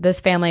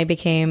this family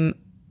became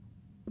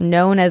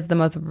known as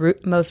the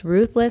most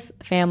ruthless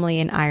family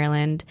in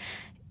Ireland.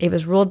 It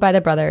was ruled by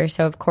the brother,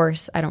 so of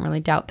course I don't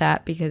really doubt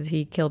that because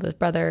he killed his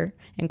brother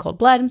in cold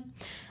blood.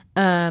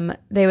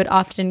 They would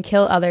often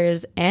kill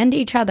others and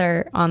each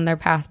other on their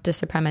path to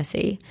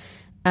supremacy.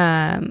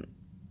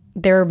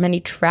 There were many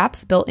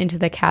traps built into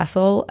the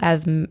castle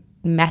as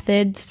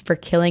methods for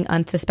killing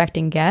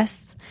unsuspecting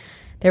guests.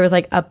 There was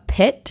like a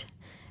pit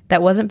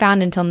that wasn't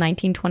found until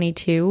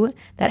 1922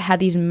 that had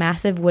these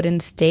massive wooden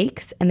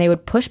stakes, and they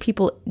would push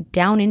people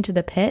down into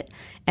the pit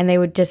and they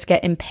would just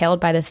get impaled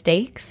by the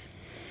stakes.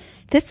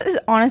 This is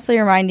honestly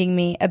reminding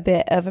me a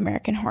bit of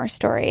American Horror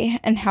Story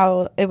and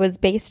how it was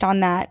based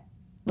on that,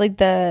 like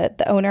the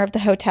owner of the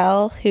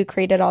hotel who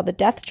created all the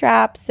death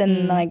traps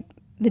and like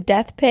the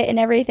death pit and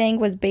everything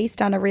was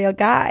based on a real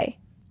guy.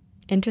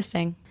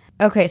 Interesting.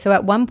 Okay, so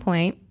at one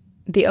point,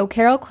 the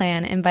O'Carroll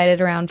clan invited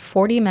around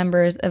 40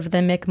 members of the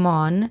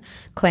McMahon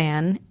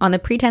clan on the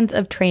pretense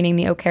of training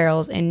the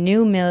O'Carrolls in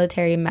new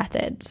military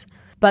methods.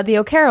 But the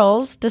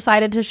O'Carrolls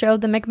decided to show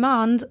the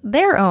McMahons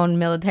their own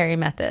military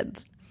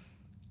methods.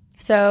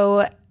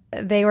 So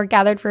they were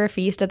gathered for a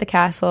feast at the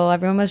castle.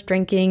 Everyone was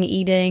drinking,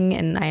 eating,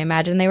 and I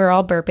imagine they were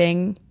all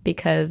burping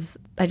because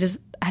I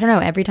don't know,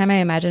 every time I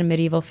imagine a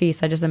medieval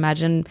feast, I just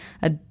imagine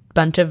a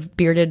bunch of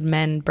bearded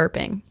men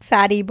burping.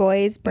 Fatty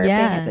boys burping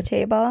at the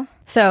table.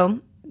 So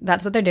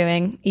that's what they're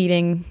doing,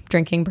 eating,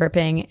 drinking,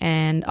 burping,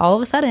 and all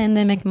of a sudden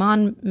the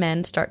McMahon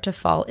men start to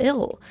fall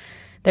ill.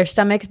 Their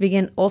stomachs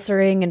begin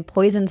ulcerating and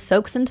poison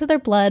soaks into their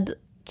blood,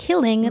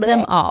 killing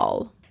them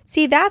all.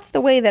 See, that's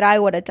the way that I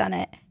would have done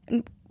it.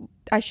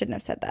 I shouldn't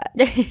have said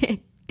that.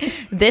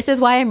 This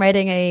is why I'm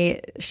writing a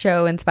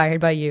show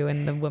inspired by you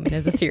and the woman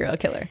is a serial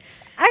killer.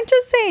 I'm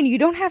just saying, you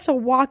don't have to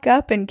walk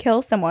up and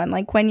kill someone.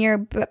 Like when you're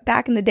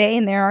back in the day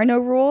and there are no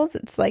rules,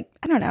 it's like,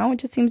 I don't know, it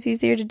just seems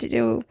easier to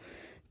do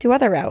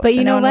other routes. But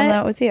you know what?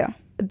 That was you.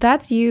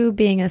 That's you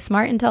being a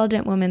smart,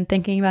 intelligent woman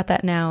thinking about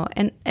that now.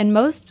 And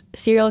most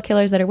serial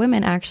killers that are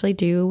women actually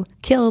do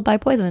kill by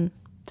poison.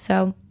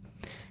 So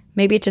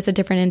maybe it's just a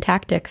different in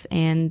tactics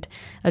and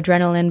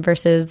adrenaline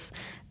versus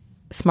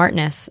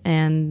smartness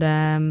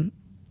and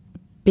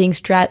being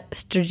strategical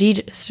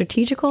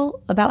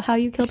about how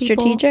you kill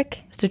people.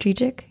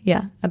 Strategic,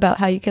 yeah. About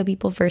how you kill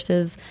people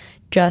versus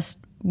just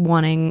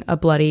wanting a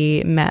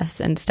bloody mess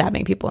and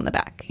stabbing people in the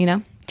back, you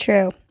know?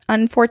 True.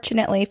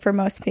 Unfortunately for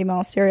most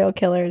female serial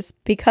killers,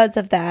 because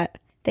of that,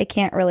 they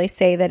can't really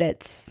say that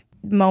it's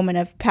moment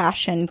of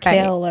passion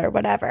kill or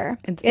whatever.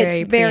 It's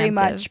very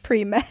much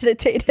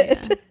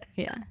premeditated.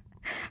 Yeah.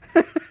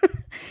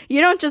 You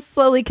don't just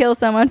slowly kill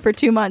someone for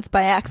 2 months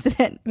by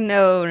accident.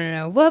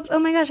 No. Whoops. Oh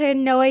my gosh, I had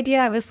no idea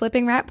I was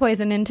slipping rat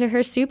poison into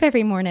her soup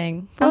every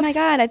morning. Whoops. Oh my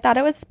God, I thought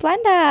it was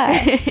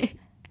Splenda.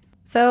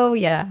 So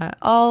yeah,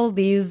 all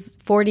these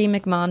 40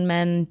 McMahon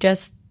men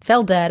just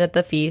fell dead at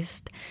the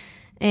feast.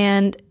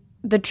 And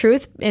the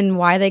truth in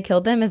why they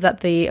killed them is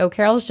that the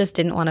O'Carrolls just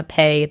didn't want to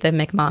pay the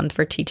McMahons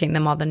for teaching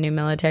them all the new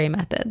military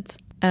methods.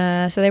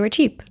 So they were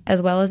cheap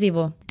as well as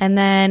evil. And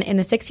then in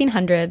the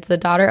 1600s, the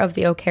daughter of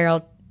the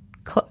O'Carroll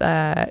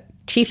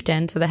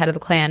chieftain, so the head of the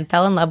clan,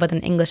 fell in love with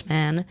an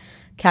Englishman,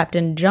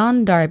 Captain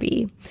John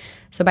Darby.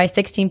 So by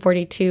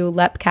 1642,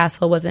 Leap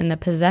Castle was in the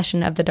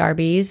possession of the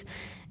Darbys.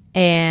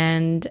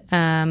 And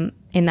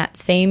in that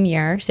same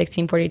year,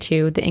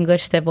 1642, the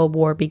English Civil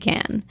War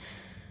began.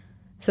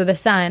 So the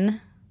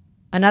son,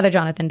 another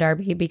Jonathan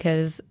Darby,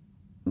 because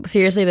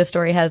seriously, the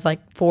story has like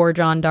 4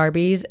 John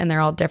Darbys and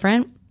they're all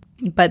different,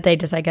 but they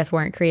just, I guess,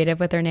 weren't creative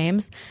with their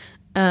names.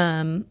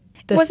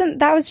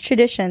 That was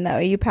tradition though?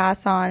 You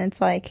pass on. It's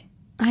like,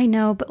 I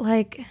know, but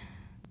like,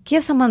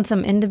 give someone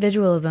some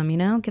individualism, you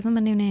know? Give them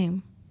a new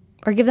name,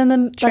 or give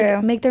them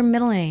like make their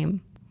middle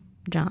name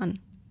John.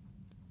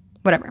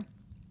 Whatever.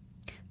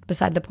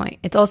 Beside the point.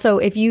 It's also,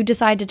 if you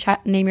decide to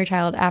name your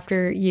child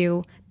after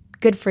you,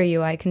 good for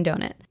you. I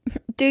condone it.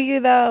 Do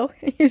you though?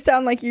 You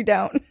sound like you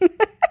don't.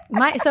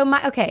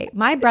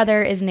 My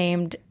brother is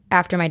named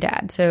after my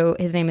dad. So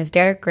his name is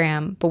Derek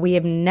Graham, but we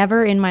have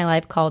never in my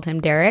life called him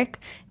Derek.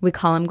 We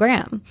call him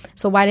Graham.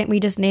 So why didn't we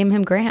just name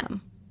him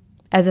Graham?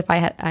 As if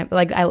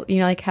like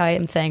how I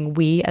am saying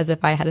we, as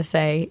if I had a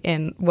say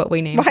in what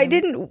we named him. Why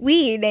didn't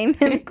we name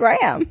him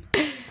Graham?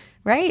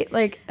 Right?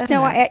 Like,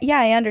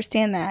 I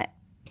understand that.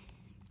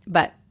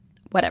 But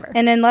whatever.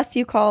 And unless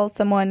you call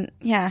someone,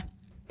 yeah.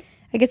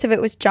 I guess if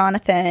it was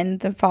Jonathan,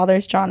 the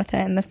father's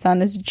Jonathan, the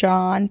son is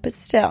John, but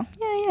still,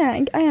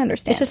 yeah, I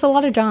understand. It's just a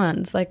lot of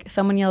Johns. Like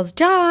someone yells,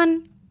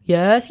 John.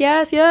 Yes,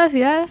 yes, yes,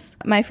 yes.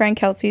 My friend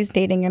Kelsey's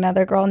dating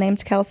another girl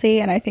named Kelsey,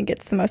 and I think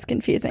it's the most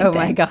confusing Oh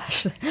thing. my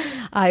gosh.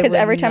 Because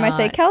every time I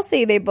say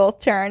Kelsey, they both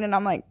turn, and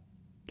I'm like,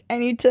 I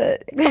need to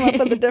come up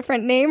with a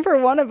different name for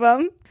one of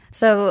them.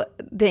 So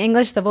the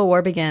English Civil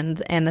War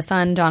begins, and the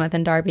son,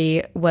 Jonathan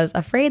Darby, was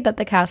afraid that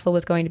the castle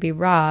was going to be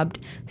robbed.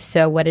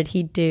 So what did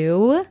he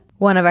do?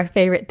 One of our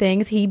favorite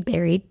things, he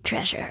buried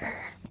treasure.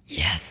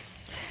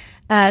 Yes.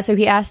 So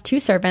he asked 2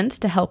 servants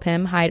to help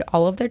him hide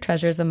all of their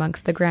treasures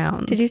amongst the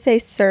ground. Did you say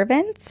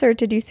servants or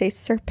did you say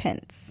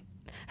serpents?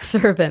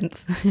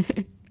 Servants.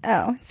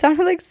 Oh, it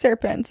sounded like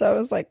serpents. I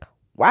was like,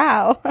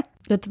 wow.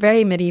 It's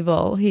very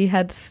medieval. He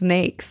had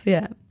snakes.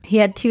 Yeah. He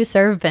had 2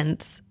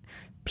 servants,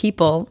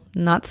 people,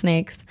 not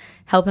snakes,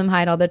 help him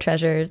hide all the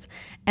treasures.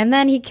 And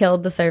then he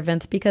killed the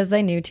servants because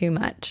they knew too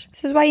much.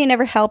 This is why you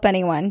never help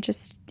anyone.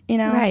 Just,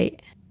 Right.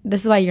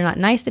 This is why you're not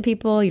nice to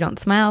people, you don't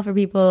smile for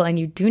people, and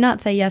you do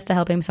not say yes to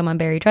helping someone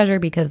bury treasure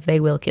because they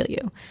will kill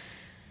you.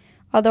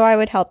 Although I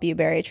would help you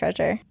bury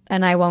treasure.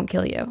 And I won't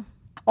kill you.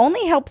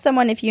 Only help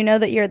someone if you know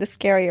that you're the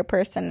scarier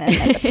person and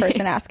that the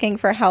person asking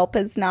for help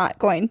is not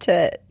going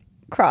to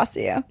cross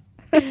you.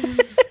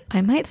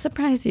 I might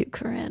surprise you,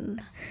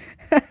 Corinne.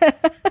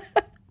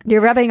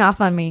 You're rubbing off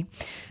on me.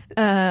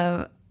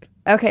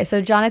 Okay, so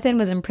Jonathan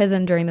was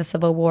imprisoned during the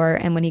Civil War,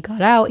 and when he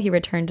got out, he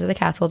returned to the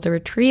castle to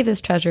retrieve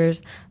his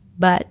treasures.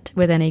 But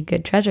with any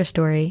good treasure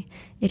story,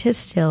 it has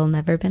still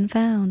never been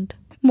found.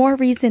 More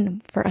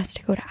reason for us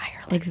to go to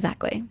Ireland.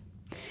 Exactly.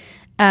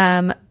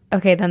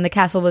 Okay, then the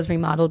castle was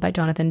remodeled by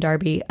Jonathan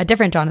Darby, a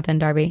different Jonathan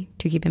Darby,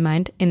 to keep in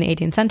mind, in the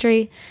 18th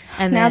century.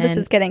 And now then, this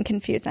is getting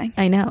confusing.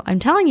 I know, I'm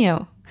telling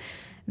you.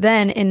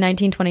 Then in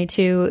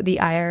 1922,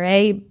 the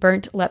IRA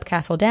burnt Leap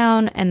Castle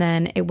down, and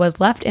then it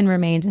was left in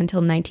remains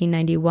until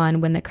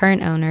 1991 when the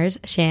current owners,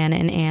 Shan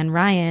and Anne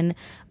Ryan,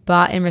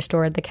 bought and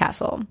restored the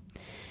castle.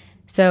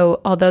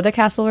 So although the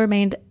castle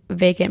remained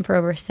vacant for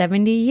over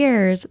 70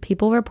 years,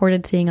 people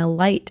reported seeing a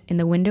light in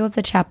the window of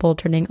the chapel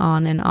turning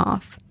on and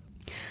off.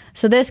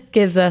 So this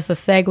gives us a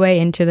segue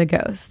into the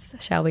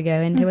ghosts. Shall we go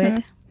into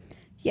it?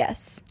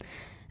 Yes.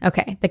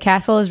 Okay, the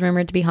castle is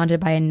rumored to be haunted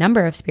by a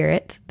number of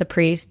spirits: the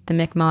priest, the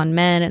Mi'kmaq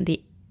men,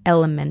 the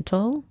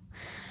elemental,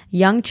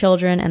 young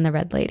children, and the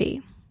Red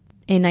Lady.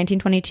 In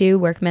 1922,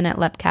 workmen at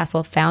Leap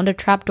Castle found a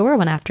trap door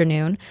one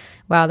afternoon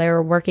while they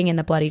were working in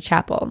the Bloody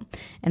Chapel,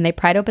 and they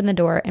pried open the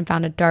door and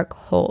found a dark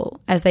hole.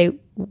 As they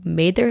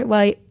made their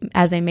way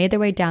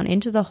down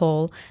into the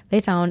hole,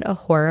 they found a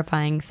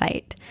horrifying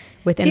sight.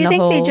 Within do you the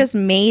think hole, they just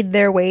made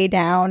their way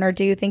down, or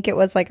do you think it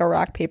was like a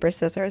rock, paper,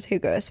 scissors, who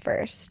goes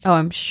first? Oh,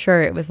 I'm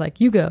sure it was like,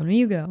 you go,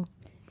 you go.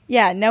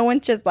 Yeah, no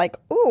one's just like,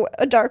 ooh,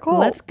 a dark hole.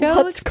 Let's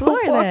go explore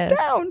walk this.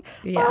 down.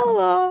 Yeah.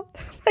 Allah.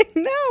 Like,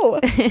 no.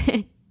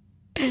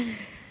 They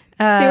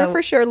were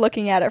for sure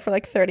looking at it for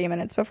like 30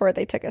 minutes before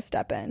they took a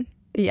step in.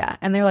 Yeah,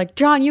 and they were like,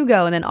 John, you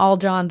go. And then all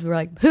Johns were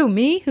like, who,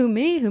 me? Who,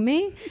 me? Who,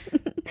 me?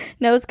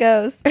 Nose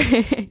goes.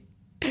 Within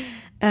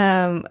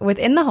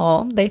the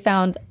hole, they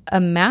found a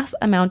mass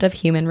amount of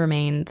human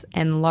remains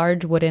and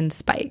large wooden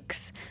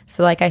spikes.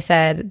 So like I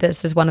said,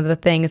 this is one of the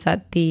things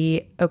that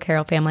the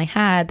O'Carroll family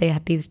had. They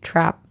had these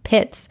trap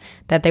pits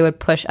that they would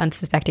push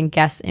unsuspecting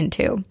guests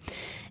into.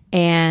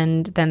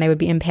 And then they would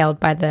be impaled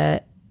by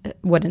the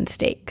wooden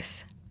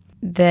stakes.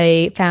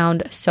 They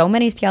found so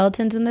many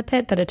skeletons in the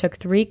pit that it took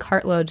 3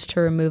 cartloads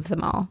to remove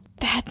them all.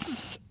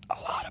 That's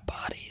a lot of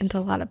bodies. It's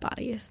a lot of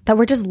bodies that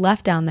were just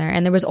left down there.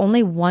 And there was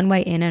only one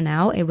way in and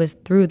out. It was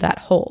through that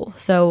hole.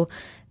 So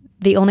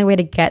the only way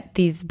to get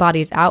these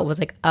bodies out was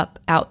like up,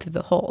 out through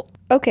the hole.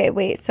 Okay,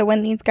 wait. So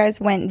when these guys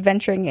went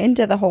venturing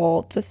into the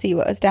hole to see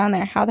what was down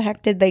there, how the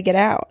heck did they get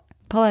out?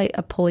 Probably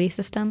a pulley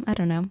system. I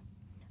don't know.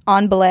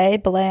 On belay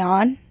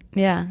on?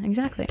 Yeah,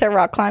 exactly. They're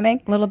rock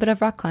climbing? A little bit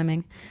of rock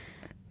climbing.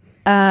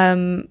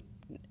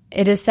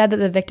 It is said that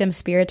the victims'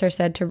 spirits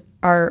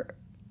are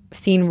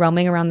seen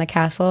roaming around the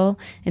castle,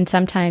 and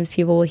sometimes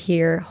people will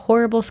hear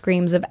horrible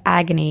screams of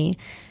agony,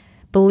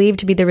 believed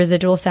to be the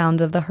residual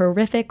sounds of the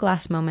horrific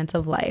last moments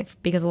of life,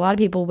 because a lot of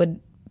people would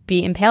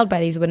be impaled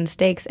by these wooden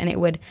stakes, and it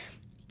would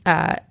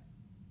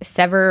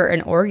sever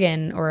an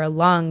organ or a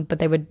lung, but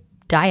they would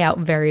die out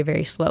very,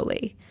 very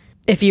slowly.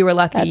 If you were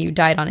lucky, you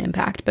died on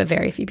impact, but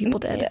very few people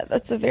did. Yeah,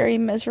 that's a very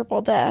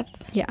miserable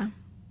death. Yeah.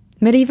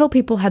 Medieval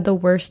people had the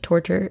worst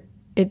torture.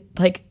 It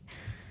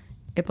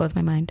blows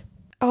my mind.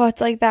 Oh, it's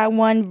like that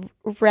one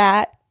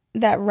rat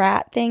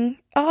thing.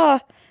 Oh,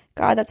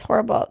 God, that's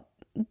horrible.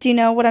 Do you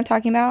know what I'm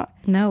talking about?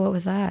 No, what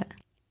was that?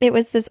 It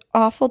was this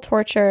awful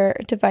torture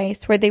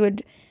device where they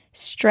would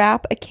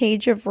strap a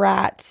cage of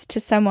rats to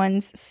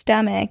someone's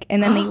stomach,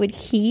 and then they would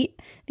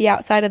heat the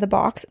outside of the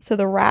box. So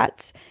the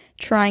rats,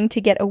 trying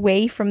to get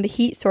away from the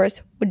heat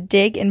source, would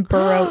dig and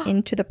burrow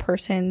into the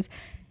person's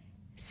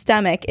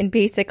stomach and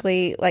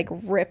basically like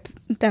rip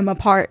them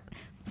apart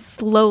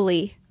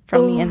slowly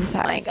from the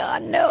inside. Oh my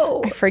God,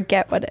 no. I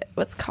forget what it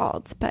was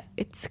called, but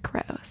it's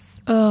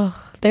gross.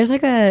 Oh, there's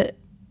like a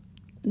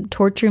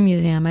torture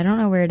museum. I don't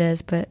know where it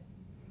is, but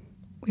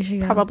we should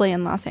go. Probably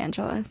in Los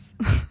Angeles.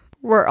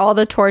 Where all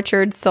the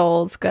tortured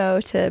souls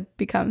go to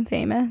become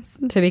famous.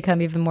 To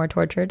become even more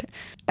tortured.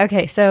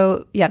 Okay,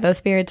 so yeah, those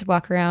spirits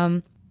walk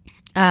around.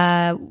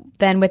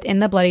 Then within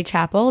the Bloody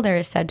Chapel, there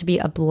is said to be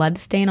a blood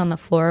stain on the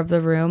floor of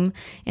the room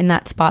in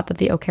that spot that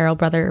the O'Carroll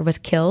brother was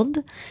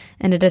killed.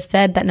 And it is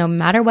said that no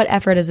matter what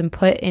effort is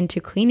put into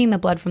cleaning the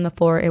blood from the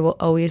floor, it will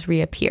always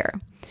reappear.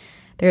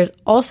 There is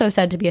also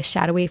said to be a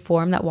shadowy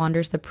form that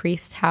wanders the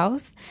priest's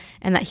house,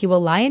 and that he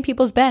will lie in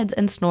people's beds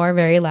and snore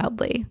very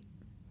loudly.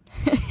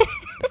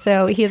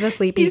 So he's a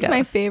sleepy ghost. He's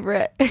my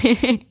favorite.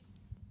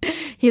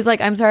 He's like,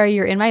 I'm sorry,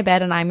 you're in my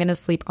bed and I'm going to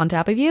sleep on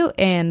top of you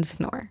and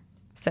snore.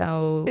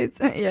 So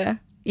yeah.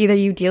 Either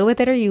you deal with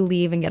it or you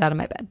leave and get out of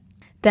my bed.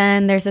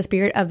 Then there's the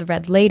spirit of the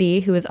Red Lady,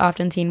 who is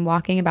often seen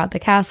walking about the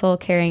castle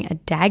carrying a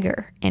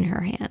dagger in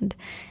her hand.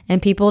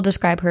 And people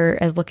describe her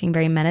as looking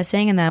very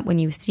menacing, and that when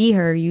you see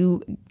her,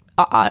 you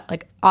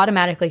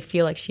automatically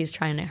feel like she's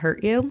trying to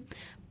hurt you.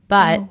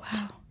 But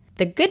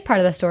the good part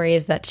of the story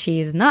is that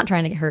she's not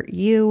trying to hurt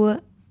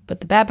you. But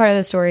the bad part of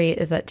the story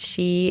is that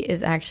she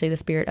is actually the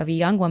spirit of a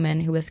young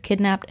woman who was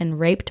kidnapped and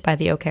raped by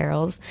the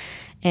O'Carrolls,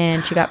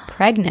 and she got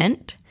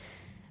pregnant.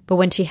 But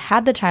when she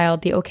had the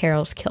child, the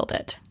O'Carrolls killed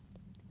it.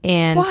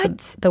 And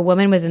so the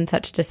woman was in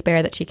such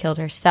despair that she killed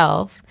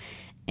herself.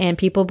 And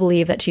people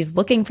believe that she's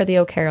looking for the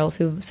O'Carrolls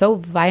who so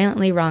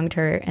violently wronged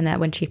her, and that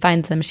when she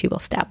finds them, she will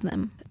stab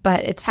them.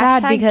 But it's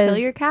sad because... kill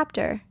your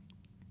captor.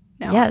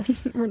 No.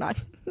 Yes. We're not.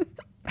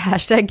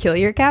 Hashtag kill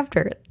your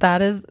captor.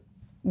 That is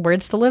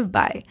words to live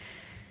by.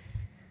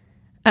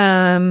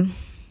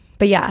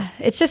 But yeah,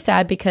 it's just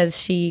sad because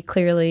she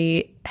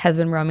clearly has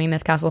been roaming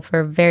this castle for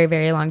a very,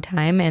 very long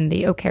time, and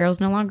the O'Carrolls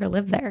no longer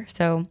live there.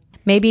 So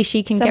maybe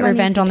she can get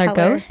revenge on their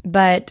ghost.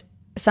 But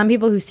some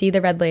people who see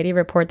the Red Lady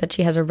report that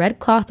she has a red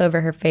cloth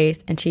over her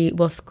face, and she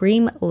will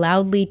scream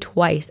loudly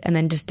twice and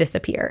then just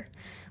disappear.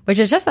 Which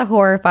is just a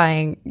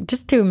horrifying,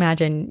 just to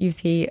imagine you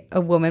see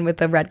a woman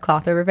with a red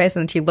cloth over her face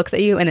and then she looks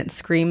at you and it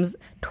screams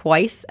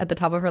twice at the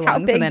top of her lungs. How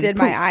big and then did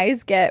my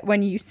eyes get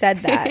when you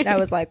said that? And I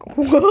was like,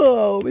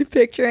 whoa, I'm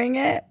picturing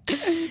it.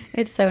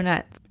 It's so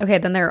nuts. Okay,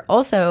 then there are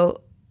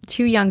also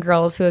two young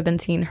girls who have been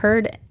seen and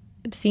heard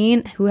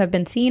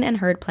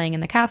playing in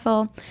the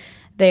castle.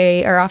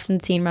 They are often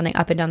seen running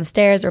up and down the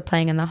stairs or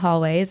playing in the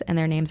hallways, and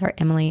their names are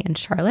Emily and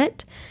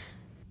Charlotte.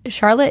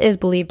 Charlotte is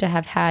believed to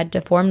have had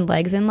deformed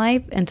legs in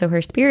life, and so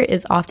her spirit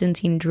is often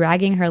seen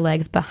dragging her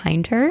legs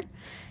behind her.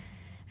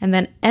 And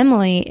then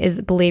Emily is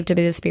believed to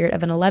be the spirit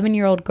of an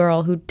 11-year-old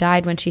girl who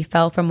died when she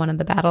fell from one of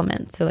the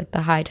battlements, so like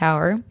the high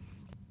tower.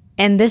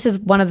 And this is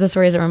one of the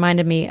stories that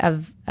reminded me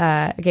of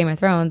Game of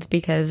Thrones,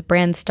 because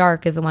Bran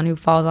Stark is the one who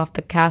falls off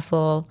the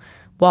castle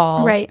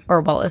wall, right, or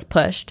wall is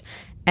pushed,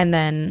 and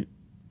then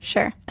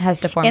has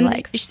deformed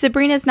legs.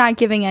 Sabrina's not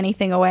giving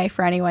anything away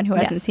for anyone who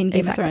hasn't seen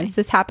Game of Thrones.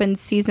 This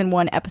happens season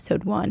 1,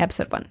 episode 1.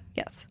 Episode 1,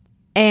 yes.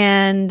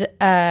 And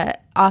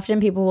often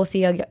people will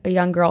see a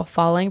young girl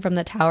falling from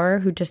the tower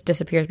who just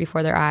disappears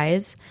before their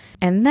eyes.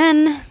 And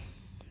then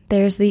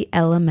there's the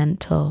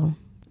elemental.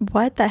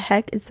 What the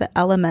heck is the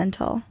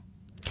elemental?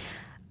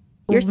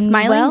 You're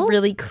smiling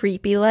really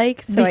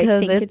creepy-like, so I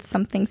think it's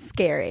something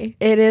scary.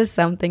 It is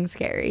something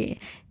scary.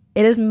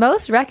 It is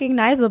most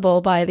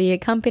recognizable by the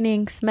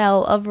accompanying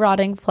smell of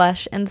rotting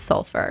flesh and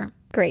sulfur.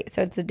 Great,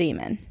 so it's a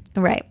demon.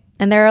 Right.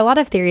 And there are a lot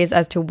of theories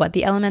as to what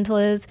the elemental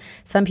is.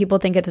 Some people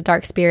think it's a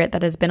dark spirit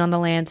that has been on the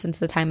land since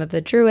the time of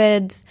the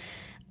Druids.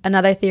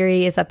 Another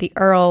theory is that the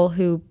Earl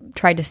who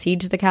tried to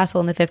siege the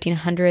castle in the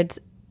 1500s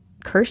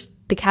cursed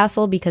the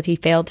castle because he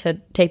failed to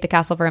take the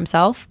castle for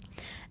himself.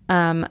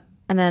 And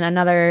then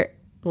another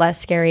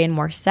less scary and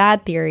more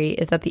sad theory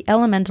is that the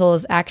elemental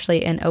is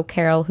actually an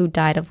O'Carroll who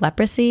died of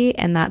leprosy,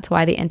 and that's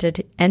why the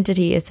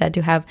entity is said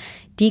to have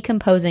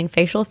decomposing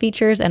facial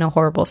features and a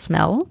horrible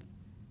smell.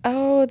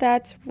 Oh,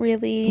 that's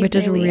really, which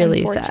is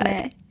really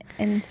sad.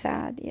 And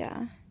sad,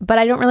 yeah. But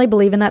I don't really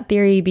believe in that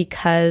theory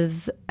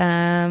because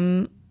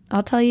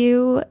I'll tell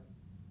you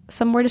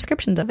some more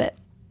descriptions of it.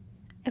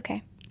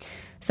 Okay.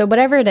 So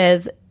whatever it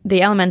is,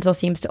 the elemental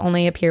seems to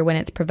only appear when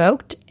it's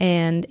provoked,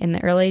 and in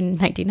the early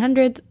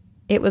 1900s,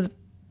 it was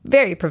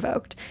very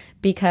provoked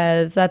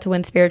because that's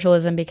when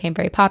spiritualism became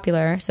very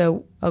popular.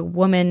 So a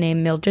woman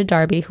named Mildred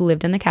Darby, who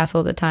lived in the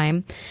castle at the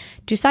time,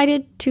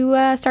 decided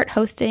to start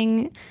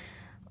hosting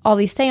all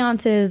these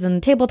seances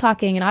and table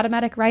talking and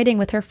automatic writing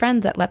with her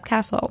friends at Leap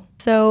Castle.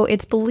 So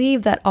it's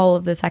believed that all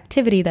of this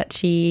activity that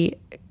she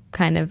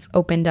kind of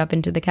opened up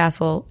into the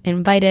castle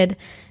invited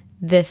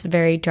this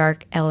very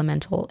dark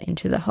elemental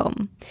into the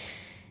home.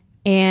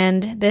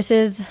 And this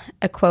is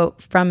a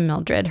quote from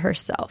Mildred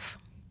herself.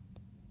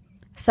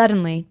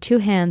 Suddenly, 2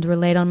 hands were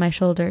laid on my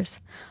shoulders.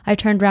 I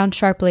turned round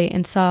sharply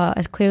and saw,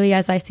 as clearly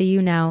as I see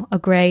you now, a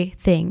gray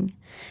thing,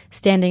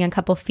 standing a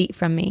couple feet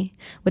from me,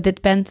 with its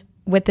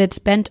with its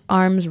bent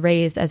arms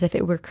raised as if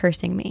it were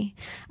cursing me.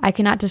 I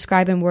cannot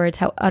describe in words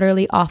how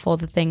utterly awful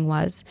the thing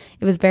was.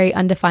 It was very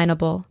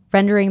undefinable,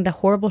 rendering the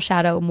horrible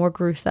shadow more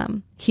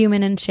gruesome.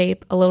 Human in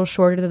shape, a little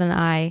shorter than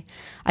I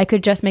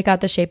could just make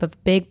out the shape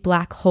of big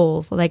black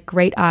holes like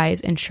great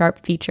eyes and sharp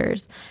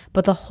features,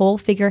 but the whole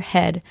figure,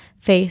 head,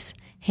 face,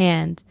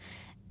 hands,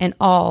 and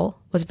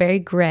all was very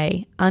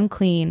gray,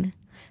 unclean,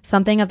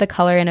 something of the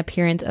color and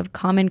appearance of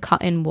common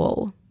cotton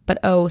wool, but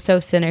oh,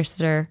 so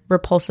sinister,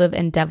 repulsive,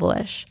 and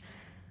devilish.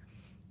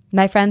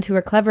 My friends who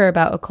are clever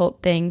about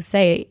occult things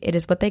say it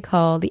is what they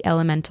call the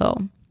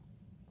elemental.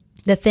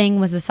 The thing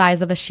was the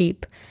size of a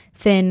sheep,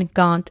 thin,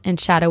 gaunt, and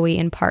shadowy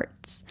in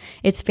parts.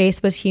 Its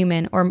face was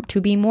human, or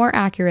to be more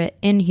accurate,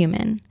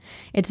 inhuman.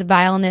 Its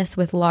vileness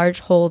with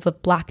large holes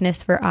of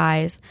blackness for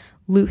eyes,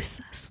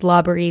 loose,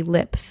 slobbery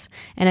lips,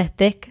 and a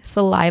thick,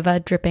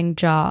 saliva-dripping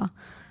jaw,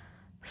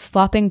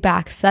 slopping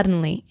back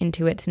suddenly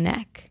into its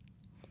neck.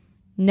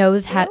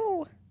 Nose?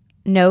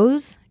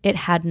 It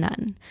had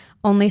none,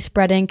 only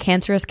spreading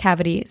cancerous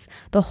cavities,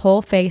 the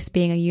whole face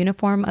being a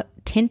uniform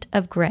tint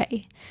of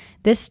gray.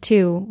 This,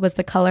 too, was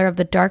the color of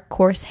the dark,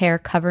 coarse hair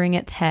covering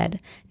its head,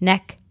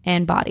 neck,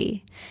 and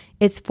body.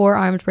 Its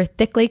forearms were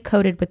thickly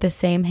coated with the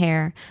same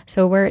hair,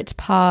 so were its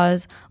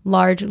paws,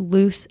 large,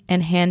 loose,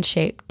 and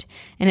hand-shaped,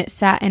 and it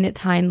sat in its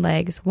hind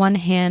legs. One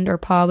hand or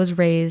paw was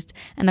raised,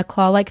 and a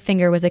claw-like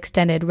finger was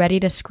extended, ready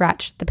to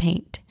scratch the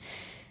paint.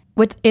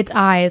 With its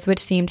eyes, which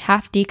seemed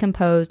half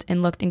decomposed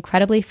and looked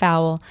incredibly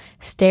foul,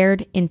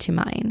 stared into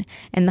mine,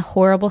 and the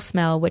horrible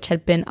smell which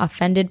had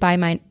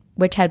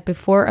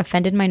before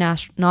offended my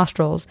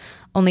nostrils,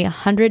 only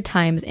 100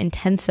 times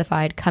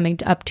intensified, coming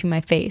up to my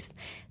face,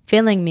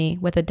 filling me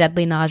with a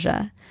deadly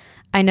nausea.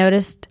 I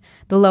noticed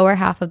the lower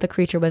half of the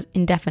creature was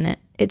indefinite.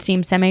 It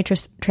seemed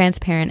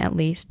semi-transparent, at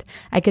least.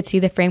 I could see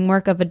the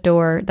framework of a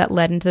door that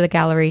led into the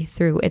gallery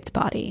through its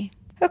body.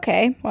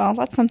 Okay, well,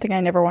 that's something I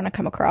never want to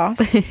come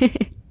across.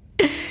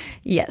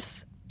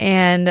 Yes.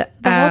 And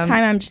the whole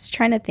time I'm just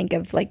trying to think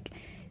of like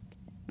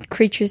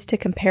creatures to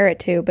compare it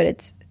to,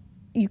 but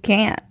you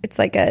can't. It's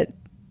like it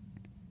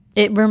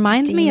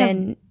reminds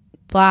demon. Me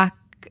of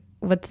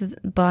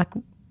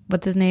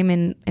what's his name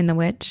in The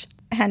Witch?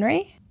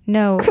 Henry?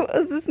 No.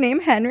 Was his name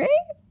Henry?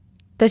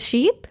 The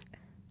sheep?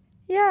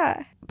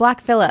 Yeah.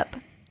 Black Phillip,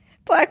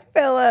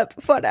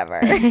 whatever.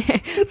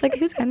 It's like,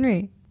 who's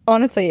Henry?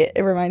 Honestly,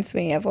 it reminds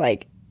me of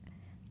like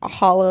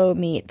Hollow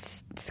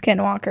meets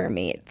Skinwalker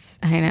meets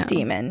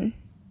demon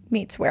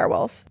meets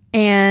werewolf.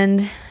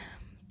 And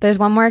there's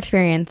one more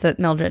experience that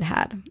Mildred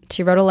had.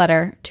 She wrote a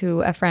letter to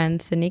a friend,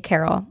 Sydney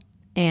Carroll,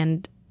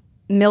 and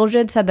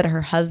Mildred said that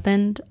her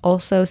husband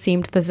also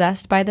seemed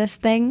possessed by this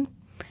thing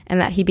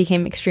and that he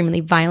became extremely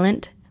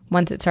violent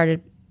once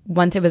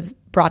it was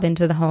brought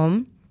into the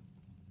home.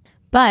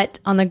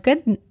 But on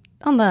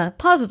the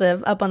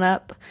positive, up on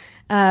up,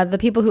 the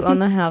people who own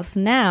the house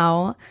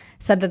now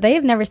said that they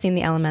have never seen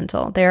the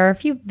elemental. There are a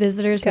few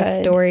visitors with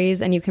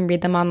stories, and you can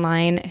read them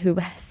online, who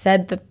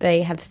said that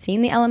they have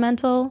seen the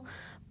elemental,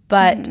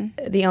 but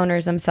the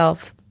owners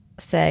themselves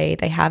say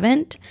they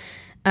haven't.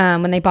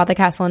 When they bought the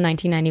castle in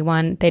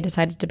 1991, they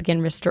decided to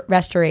begin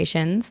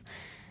restorations,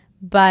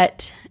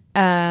 but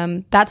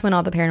that's when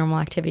all the paranormal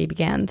activity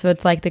began. So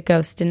it's like the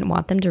ghosts didn't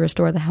want them to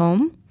restore the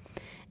home.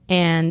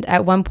 And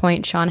at one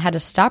point, Sean had to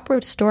stop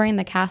restoring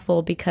the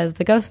castle because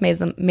the ghosts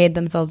made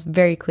themselves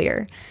very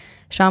clear.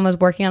 Sean was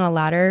working on a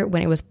ladder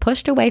when it was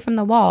pushed away from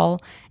the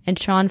wall, and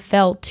Sean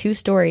fell 2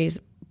 stories,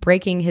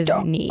 breaking his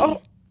knee.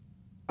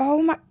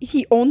 Oh my!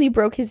 He only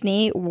broke his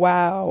knee?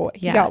 Wow.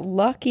 He got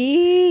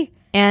lucky.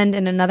 And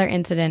in another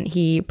incident,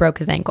 he broke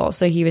his ankle.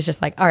 So he was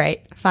just like, all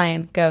right,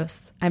 fine,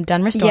 ghosts. I'm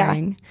done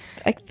restoring.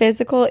 Yeah. Like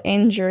physical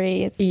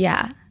injuries.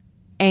 Yeah.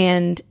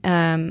 And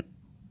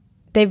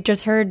they've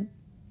just heard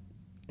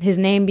his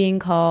name being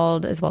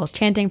called, as well as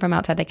chanting from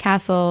outside the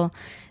castle.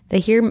 They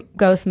hear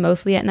ghosts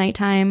mostly at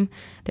nighttime.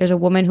 There's a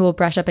woman who will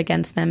brush up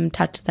against them,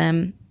 touch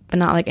them, but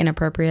not like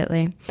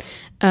inappropriately.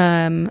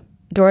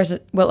 Doors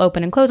will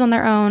open and close on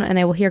their own, and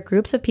they will hear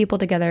groups of people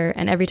together,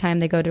 and every time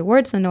they go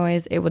towards the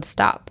noise, it would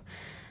stop.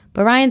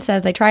 But Ryan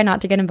says they try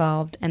not to get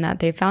involved and that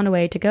they've found a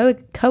way to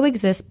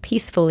coexist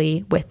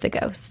peacefully with the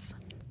ghosts.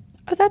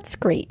 Oh, that's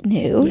great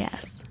news.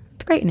 Yes,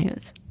 it's great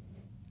news.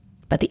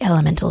 But the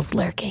elemental's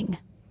lurking.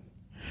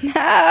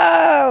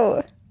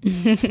 No!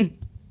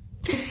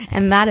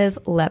 And that is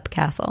Leap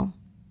Castle.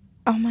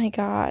 Oh my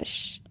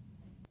gosh.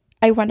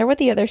 I wonder what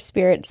the other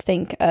spirits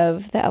think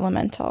of the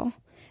elemental.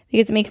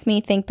 Because it makes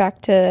me think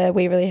back to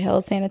Waverly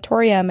Hills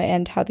Sanatorium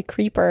and how the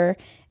creeper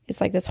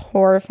is like this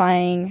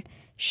horrifying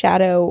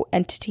shadow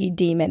entity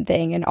demon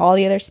thing, and all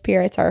the other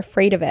spirits are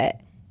afraid of it.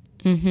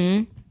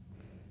 Mm-hmm.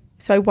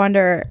 So I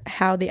wonder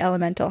how the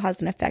elemental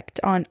has an effect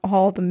on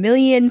all the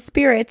million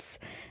spirits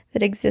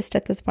that exist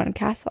at this one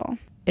castle.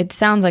 It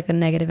sounds like a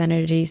negative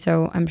energy,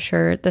 so I'm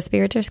sure the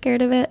spirits are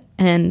scared of it,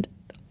 and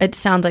it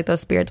sounds like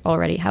those spirits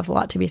already have a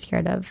lot to be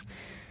scared of,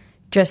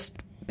 just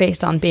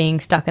based on being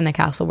stuck in the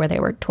castle where they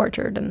were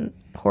tortured and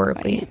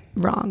horribly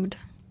wronged.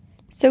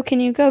 So can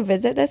you go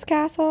visit this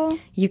castle?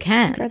 You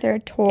can. Are there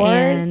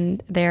tours?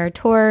 And there are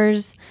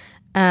tours.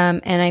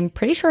 And I'm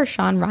pretty sure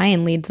Sean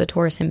Ryan leads the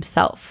tours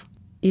himself.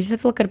 You just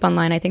have to look it up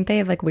online. I think they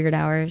have like weird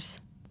hours,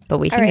 but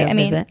we can go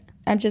visit.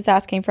 I'm just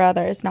asking for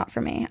others, not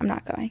for me. I'm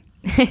not going.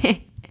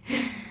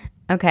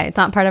 Okay, it's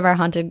not part of our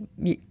haunted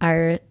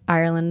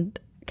Ireland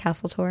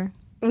castle tour.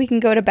 We can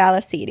go to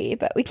Ballyseedy,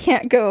 but we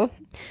can't go.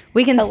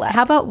 We can.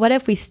 How about what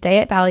if we stay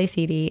at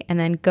Ballyseedy and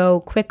then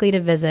go quickly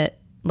to visit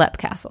Leap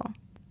Castle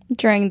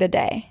during the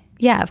day?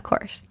 Yeah, of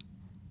course.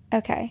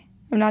 Okay,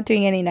 I'm not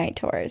doing any night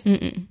tours.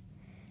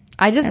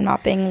 I'm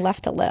not being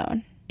left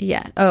alone.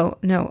 Yeah. Oh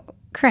no,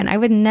 Corinne, I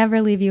would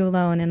never leave you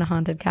alone in a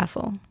haunted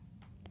castle.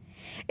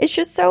 It's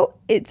just so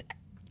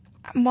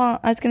well,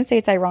 I was going to say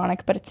it's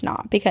ironic, but it's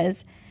not,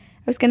 because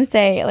I was going to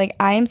say, like,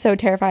 I am so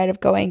terrified of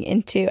going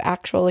into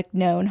actual, like,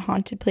 known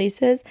haunted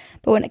places.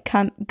 But when it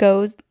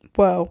comes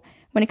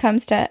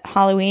to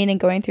Halloween and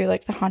going through,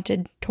 like, the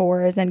haunted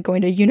tours and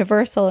going to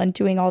Universal and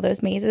doing all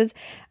those mazes,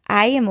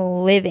 I am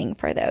living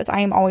for those. I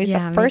am always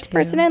the first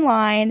person in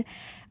line.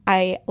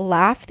 I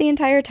laugh the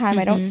entire time.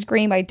 I don't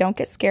scream. I don't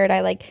get scared.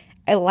 I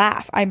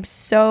laugh. I'm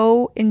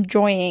so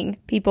enjoying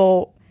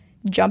people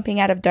jumping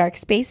out of dark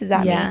spaces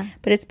at me.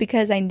 But it's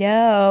because I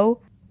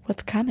know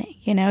what's coming.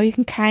 You know, you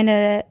can kind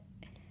of...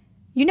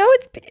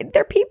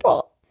 they're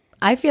people.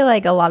 I feel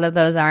like a lot of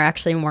those are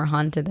actually more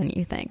haunted than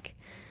you think.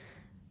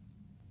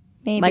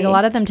 Maybe. Like a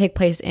lot of them take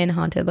place in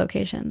haunted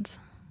locations.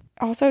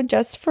 Also,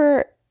 just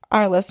for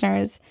our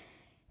listeners,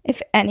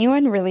 if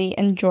anyone really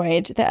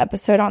enjoyed the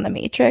episode on The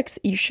Matrix,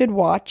 you should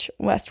watch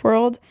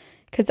Westworld,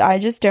 because I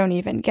just don't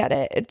even get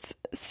it. It's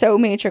so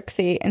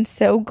Matrixy and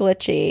so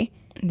glitchy.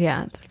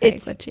 Yeah,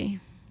 it's very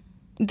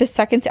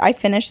glitchy. I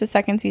finished the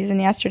second season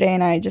yesterday,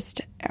 and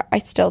I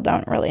still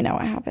don't really know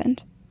what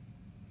happened.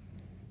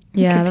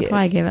 Yeah, that's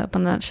why I gave up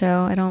on that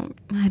show. I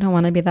don't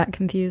want to be that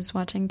confused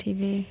watching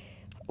TV.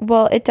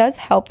 Well, it does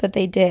help that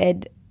they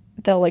did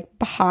the, like,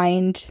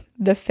 behind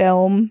the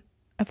film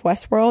of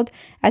Westworld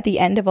at the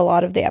end of a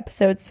lot of the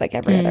episodes, like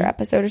every other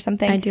episode or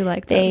something. I do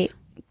like those.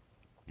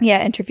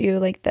 Interview,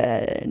 like,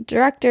 the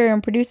director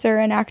and producer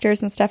and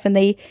actors and stuff, and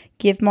they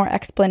give more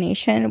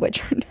explanation,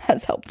 which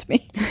has helped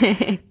me.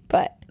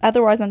 But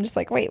otherwise, I'm just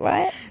like, wait,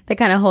 what? They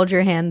kind of hold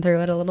your hand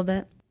through it a little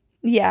bit.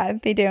 Yeah,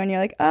 they do. And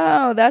you're like,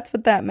 oh, that's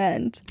what that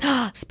meant.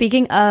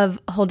 Speaking of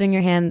holding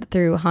your hand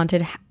through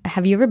haunted,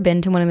 have you ever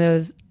been to one of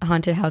those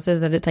haunted houses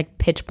that it's like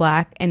pitch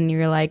black and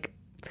you're like,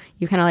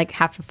 you kind of like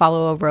have to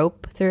follow a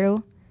rope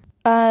through?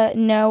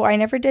 No, I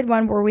never did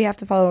one where we have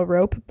to follow a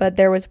rope, but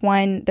there's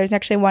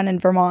actually one in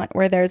Vermont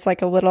where there's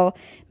like a little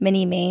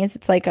mini maze.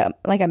 It's like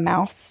a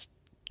mouse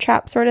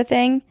trap sort of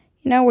thing,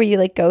 you know, where you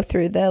like go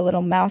through the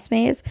little mouse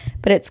maze,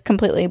 but it's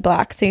completely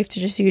black. So you have to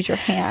just use your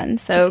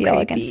hands to feel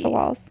against the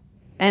walls.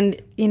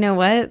 And you know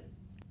what?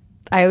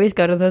 I always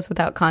go to those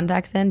without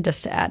contacts in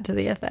just to add to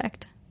the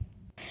effect.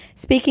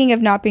 Speaking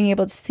of not being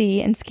able to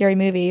see in scary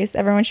movies,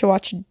 everyone should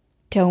watch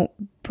Don't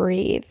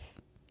Breathe.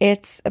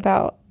 It's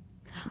about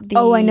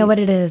I know what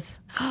it is.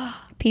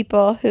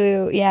 People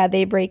who,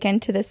 they break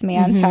into this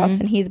man's house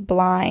and he's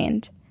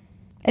blind.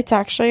 It's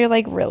actually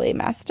like really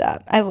messed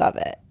up. I love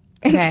it.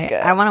 Okay,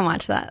 I want to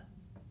watch that.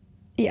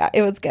 Yeah,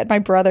 it was good. My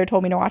brother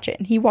told me to watch it,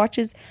 and he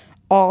watches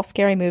all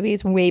scary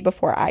movies way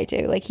before I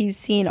do. Like, he's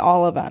seen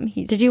all of them.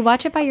 Did you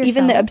watch it by yourself?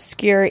 Even the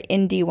obscure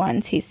indie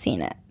ones, he's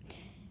seen it.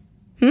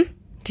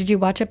 Did you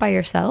watch it by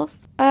yourself?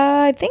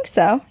 I think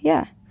so,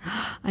 yeah.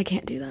 I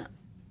can't do that.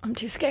 I'm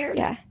too scared.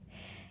 Yeah.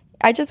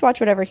 I just watch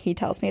whatever he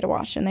tells me to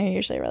watch, and they're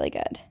usually really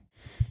good.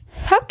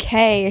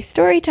 Okay,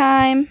 story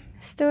time.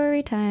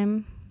 Story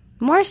time.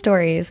 More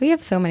stories. We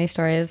have so many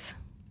stories.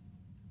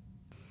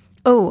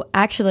 Oh,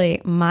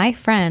 actually, my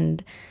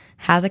friend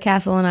has a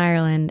castle in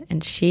Ireland,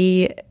 and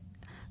she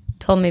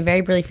told me very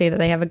briefly that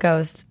they have a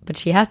ghost, but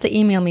she has to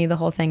email me the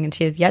whole thing, and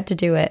she has yet to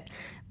do it.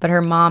 But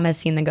her mom has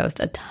seen the ghost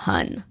a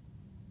ton.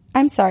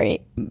 I'm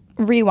sorry.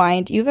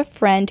 Rewind. You have a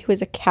friend who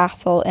has a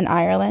castle in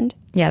Ireland?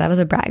 Yeah, that was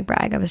a brag.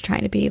 I was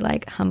trying to be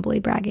like humbly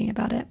bragging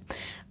about it.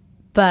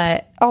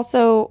 But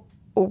also,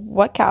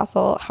 what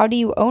castle? How do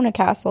you own a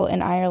castle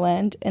in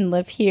Ireland and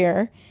live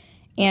here?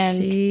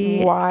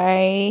 And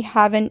why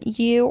haven't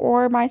you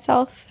or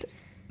myself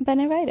been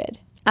invited?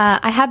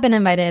 I have been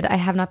invited. I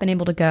have not been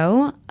able to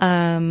go.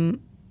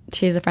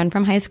 She's a friend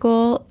from high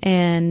school,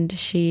 and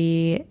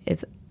she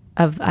is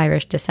of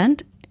Irish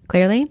descent,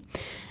 clearly.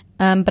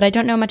 But I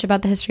don't know much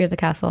about the history of the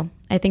castle.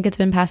 I think it's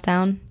been passed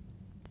down.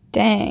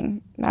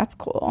 Dang, that's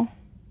cool.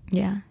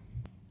 Yeah.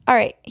 All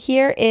right,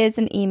 here is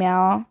an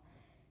email.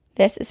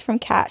 This is from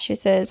Kat. She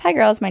says, "Hi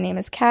girls, my name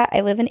is Kat. I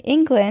live in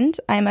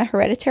England. I'm a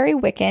hereditary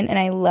Wiccan, and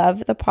I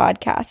love the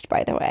podcast,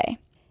 by the way."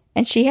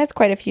 And she has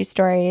quite a few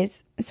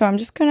stories, so I'm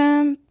just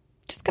gonna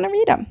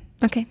read them.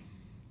 Okay.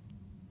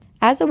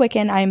 As a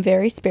Wiccan, I am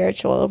very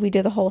spiritual. We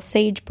do the whole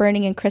sage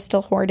burning and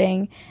crystal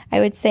hoarding.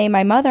 I would say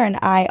my mother and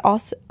I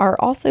are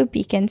also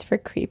beacons for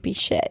creepy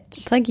shit.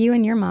 It's like you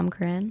and your mom,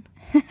 Corinne.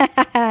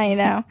 I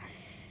know.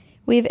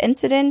 We have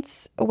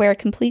incidents where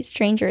complete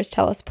strangers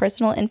tell us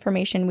personal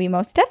information we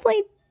most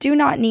definitely do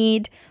not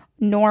need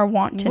nor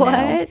want to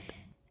know.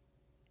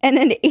 And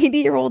an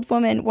 80-year-old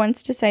woman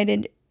once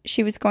decided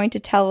she was going to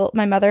tell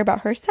my mother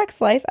about her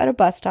sex life at a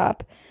bus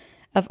stop,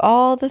 of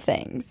all the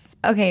things.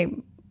 Okay,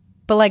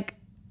 but like,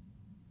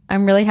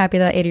 I'm really happy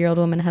that 80-year-old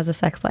woman has a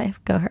sex life.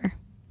 Go her.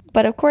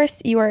 But of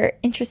course, you are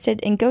interested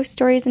in ghost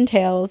stories and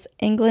tales.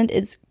 England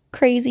is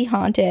crazy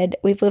haunted.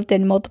 We've lived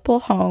in multiple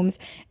homes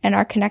and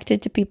are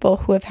connected to people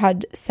who have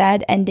had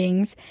sad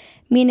endings,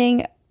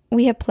 meaning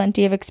we have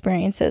plenty of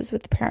experiences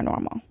with the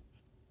paranormal.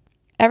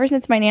 Ever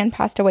since my nan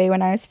passed away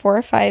when I was 4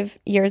 or 5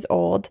 years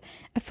old,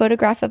 a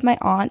photograph of my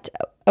aunt,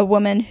 a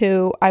woman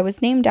who I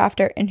was named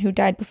after and who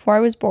died before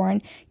I was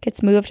born,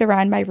 gets moved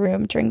around my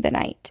room during the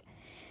night.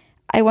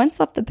 I once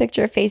left the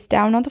picture face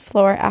down on the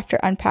floor after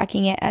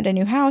unpacking it at a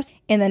new house,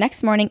 and the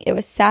next morning it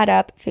was sat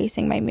up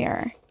facing my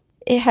mirror.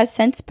 It has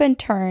since been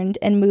turned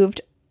and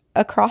moved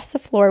across the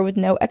floor with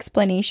no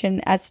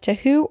explanation as to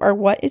who or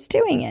what is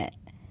doing it.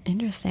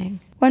 Interesting.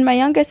 When my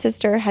youngest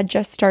sister had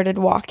just started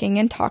walking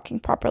and talking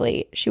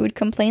properly, she would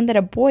complain that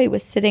a boy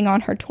was sitting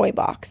on her toy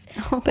box,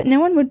 but no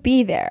one would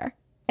be there.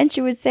 And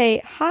she would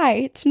say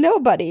hi to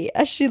nobody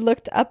as she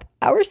looked up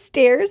our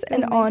stairs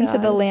and onto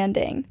the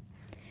landing.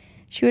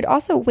 She would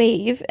also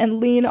wave and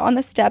lean on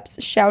the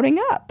steps, shouting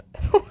up.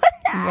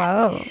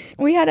 Whoa.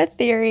 We had a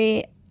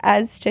theory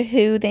as to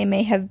who they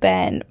may have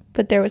been,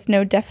 but there was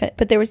no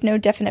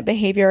definite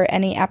behavior or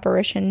any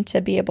apparition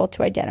to be able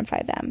to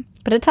identify them.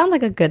 But it sounds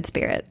like a good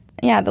spirit.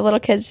 Yeah, the little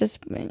kids just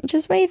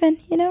waving,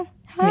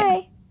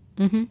 hi.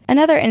 Yeah. Mm-hmm.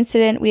 Another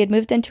incident, we had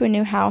moved into a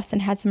new house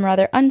and had some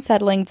rather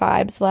unsettling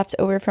vibes left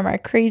over from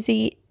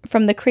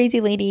the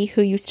crazy lady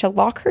who used to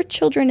lock her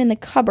children in the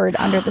cupboard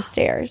under the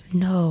stairs.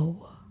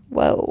 No.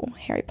 Whoa,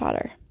 Harry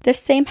Potter.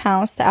 This same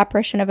house, the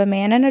apparition of a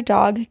man and a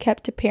dog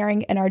kept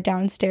appearing in our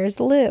downstairs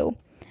loo.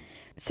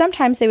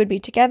 Sometimes they would be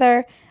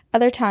together,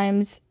 other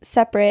times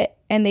separate,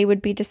 and they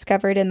would be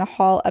discovered in the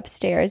hall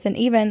upstairs and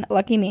even,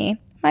 lucky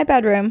me, my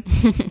bedroom.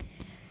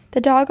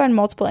 The dog on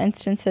multiple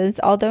instances,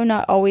 although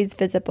not always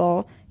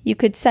visible, you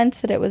could sense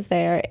that it was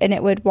there, and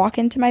it would walk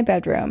into my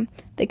bedroom.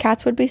 The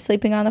cats would be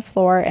sleeping on the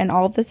floor, and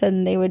all of a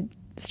sudden they would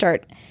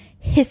start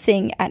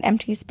hissing at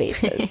empty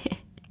spaces.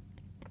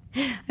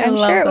 I'm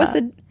sure it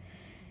was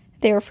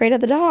they were afraid of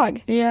the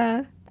dog.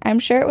 Yeah. I'm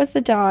sure it was the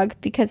dog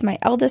because my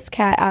eldest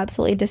cat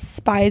absolutely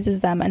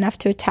despises them enough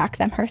to attack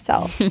them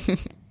herself.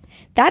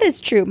 That is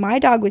true. My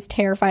dog was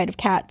terrified of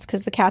cats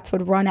because the cats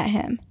would run at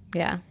him.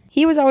 Yeah.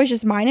 He was always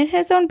just minding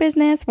his own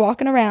business,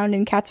 walking around,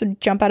 and cats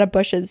would jump out of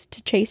bushes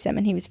to chase him,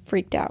 and he was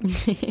freaked out.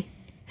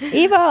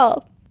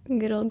 Evil!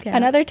 Good old cat.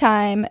 Another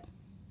time,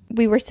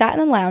 we were sat in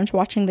the lounge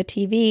watching the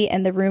TV,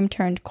 and the room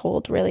turned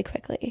cold really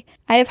quickly.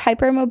 I have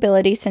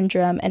hypermobility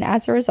syndrome, and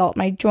as a result,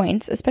 my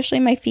joints,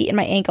 especially my feet and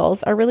my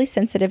ankles, are really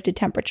sensitive to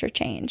temperature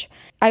change.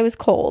 I was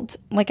cold,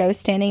 like I was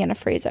standing in a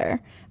freezer,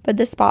 but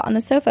the spot on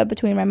the sofa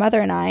between my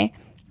mother and I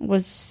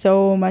was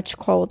so much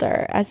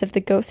colder, as if the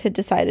ghost had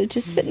decided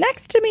to sit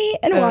next to me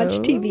and watch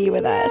TV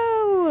with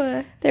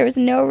us. There was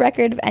no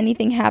record of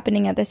anything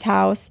happening at this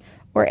house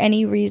or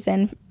any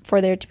reason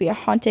for there to be a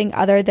haunting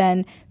other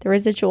than the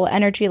residual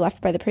energy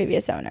left by the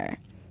previous owner.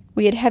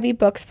 We had heavy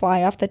books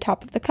fly off the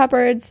top of the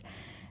cupboards.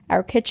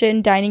 Our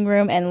kitchen, dining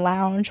room, and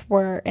lounge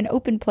were an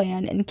open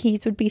plan, and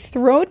keys would be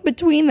thrown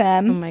between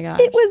them. Oh my gosh.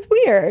 It was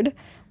weird.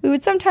 We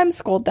would sometimes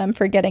scold them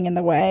for getting in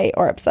the way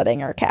or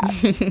upsetting our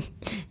cats.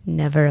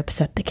 Never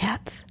upset the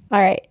cats. All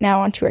right,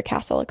 now on to our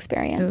castle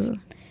experience. Ooh.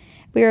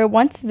 We were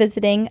once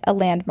visiting a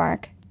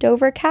landmark,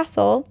 Dover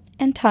Castle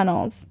and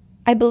Tunnels.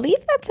 I believe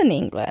that's in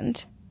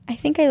England. I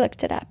think I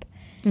looked it up.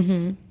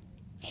 Mm-hmm.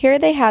 Here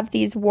they have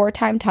these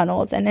wartime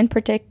tunnels, and in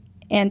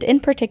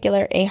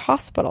particular a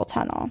hospital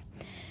tunnel.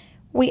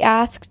 We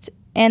asked,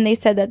 and they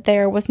said that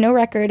there was no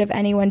record of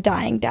anyone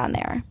dying down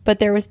there, but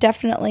they were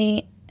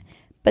definitely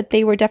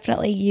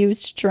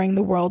used during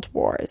the World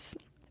Wars.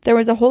 There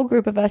was a whole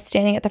group of us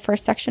standing at the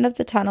first section of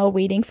the tunnel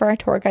waiting for our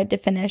tour guide to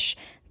finish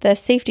the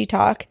safety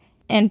talk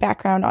and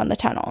background on the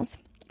tunnels.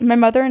 My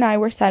mother and I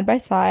were side by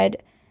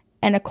side,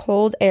 and a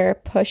cold air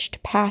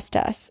pushed past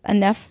us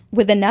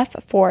with enough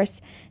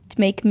force to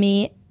make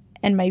me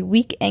and my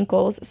weak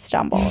ankles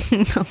stumble.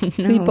 Oh,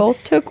 no. We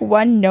both took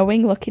one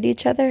knowing look at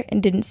each other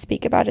and didn't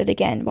speak about it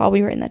again while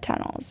we were in the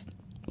tunnels.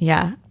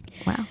 Yeah.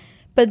 Wow.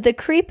 But the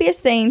creepiest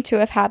thing to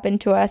have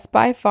happened to us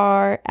by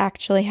far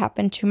actually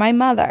happened to my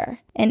mother.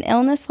 An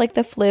illness like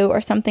the flu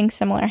or something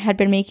similar had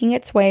been making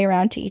its way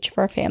around to each of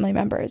our family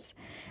members.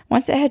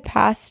 Once it had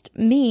passed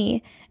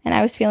me and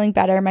I was feeling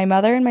better, my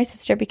mother and my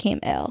sister became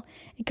ill.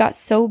 It got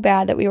so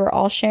bad that we were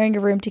all sharing a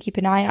room to keep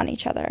an eye on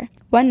each other.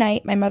 One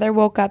night, my mother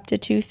woke up to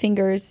 2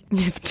 fingers.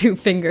 2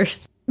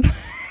 fingers. I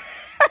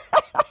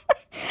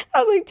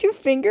was like, 2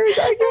 fingers?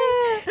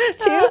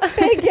 Arguing? 2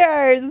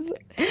 figures.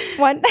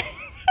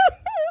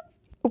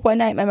 One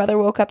night, my mother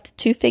woke up to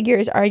 2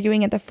 figures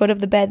arguing at the foot of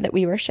the bed that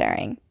we were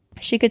sharing.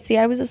 She could see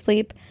I was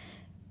asleep,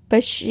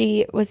 but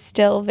she was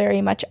still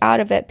very much out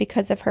of it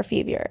because of her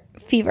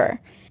fever.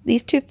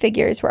 These 2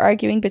 figures were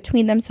arguing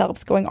between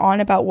themselves, going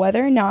on about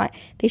whether or not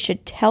they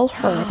should tell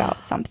her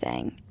about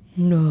something.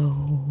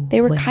 No.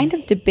 They were way. kind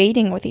of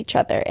debating with each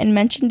other and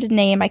mentioned a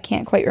name I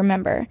can't quite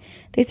remember.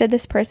 They said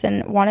this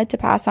person wanted to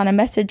pass on a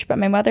message, but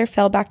my mother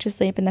fell back to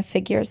sleep and the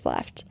figures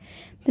left.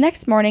 The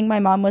next morning, my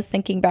mom was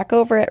thinking back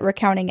over it,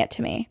 recounting it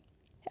to me.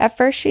 At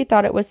first, she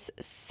thought it was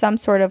some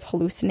sort of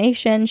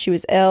hallucination. She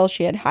was ill,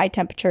 she had high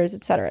temperatures,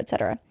 etc.,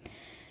 etc.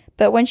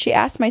 But when she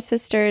asked my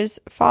sister's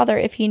father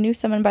if he knew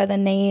someone by the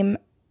name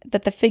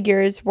that the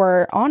figures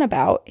were on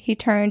about, he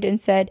turned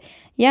and said,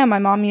 yeah, my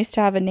mom used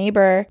to have a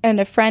neighbor and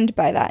a friend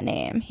by that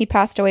name. He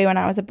passed away when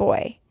I was a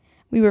boy.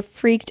 We were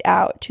freaked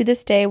out. To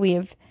this day, we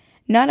have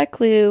not a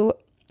clue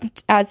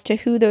as to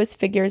who those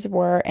figures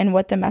were and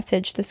what the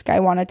message this guy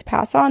wanted to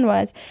pass on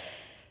was.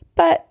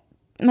 But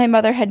my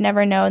mother had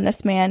never known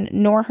this man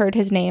nor heard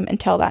his name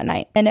until that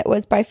night, and it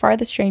was by far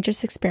the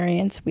strangest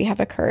experience we have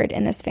occurred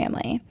in this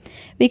family.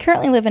 We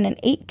currently live in an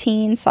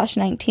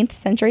 18/19th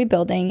century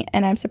building,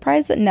 and I'm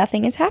surprised that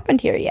nothing has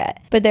happened here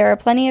yet. But there are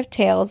plenty of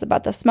tales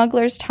about the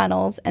smugglers'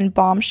 tunnels and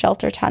bomb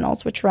shelter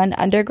tunnels which run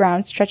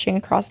underground, stretching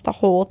across the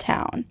whole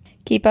town.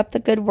 Keep up the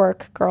good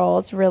work,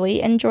 girls. Really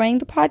enjoying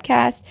the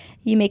podcast.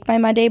 You make my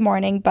Monday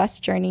morning bus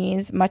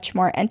journeys much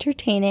more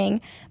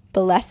entertaining.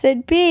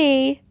 Blessed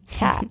be,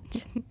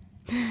 Kat.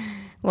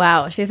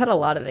 Wow, she's had a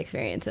lot of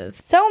experiences.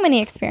 So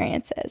many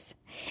experiences.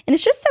 And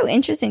it's just so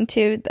interesting,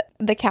 too,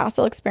 the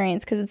castle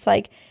experience, because it's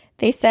like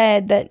they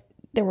said that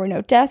there were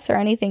no deaths or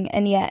anything,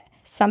 and yet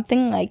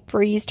something like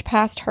breezed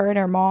past her and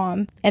her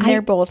mom, and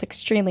they're both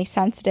extremely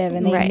sensitive,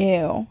 and they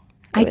knew.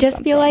 I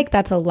just feel like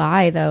that's a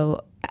lie,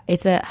 though.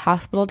 It's a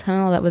hospital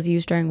tunnel that was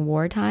used during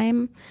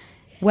wartime.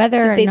 Whether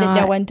to say or not,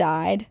 that no one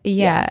died.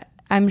 Yeah,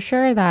 I'm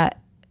sure that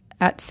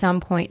at some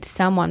point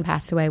someone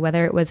passed away,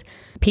 whether it was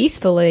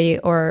peacefully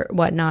or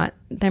whatnot.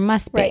 There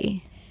must be.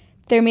 Right.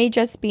 There may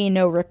just be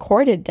no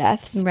recorded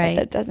deaths, right,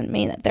 but that doesn't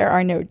mean that there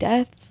are no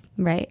deaths.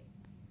 Right.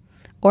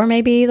 Or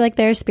maybe like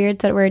there are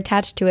spirits that were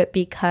attached to it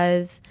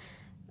because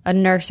a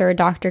nurse or a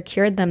doctor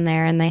cured them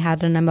there and they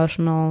had an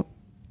emotional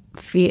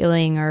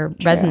feeling or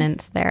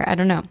resonance there. I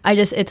don't know.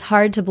 It's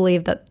hard to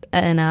believe that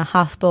in a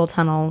hospital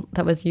tunnel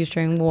that was used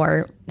during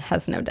war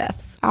has no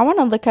deaths. I want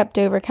to look up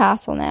Dover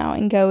Castle now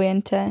and go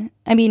into,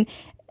 I mean,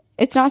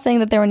 it's not saying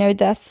that there were no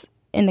deaths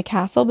in the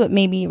castle, but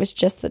maybe it was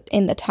just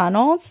in the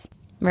tunnels.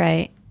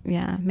 Right.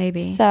 Yeah,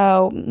 maybe.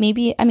 So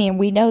maybe, I mean,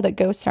 we know that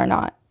ghosts are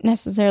not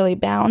necessarily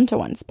bound to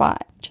one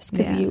spot. Just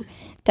because you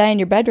die in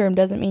your bedroom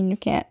doesn't mean you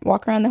can't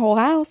walk around the whole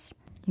house.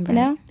 Right. You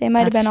know, they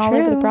might have been all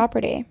over the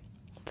property.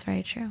 That's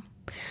very true.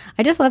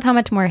 I just love how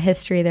much more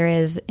history there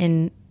is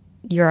in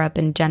Europe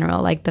in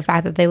general. Like the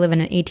fact that they live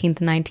in an 18th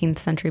and 19th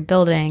century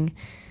building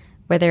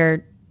where there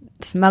are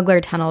smuggler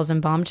tunnels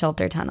and bomb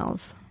shelter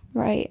tunnels.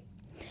 Right.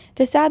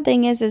 The sad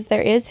thing is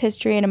there is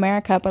history in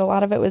America, but a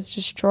lot of it was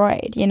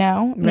destroyed, you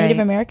know? Right. Native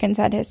Americans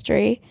had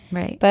history.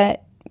 Right.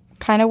 But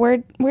kind of where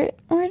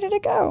did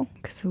it go?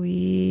 Because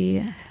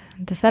the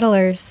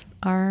settlers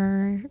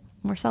are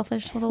more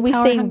selfish little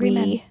power-hungry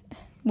men.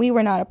 We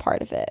were not a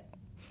part of it.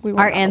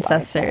 Our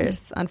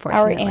ancestors,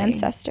 unfortunately. Our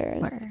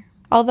ancestors. Were.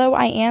 Although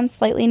I am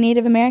slightly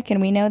Native American,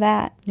 we know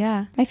that.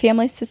 Yeah. My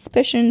family's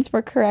suspicions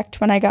were correct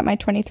when I got my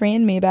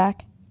 23andMe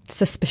back.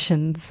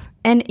 Suspicions.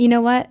 And you know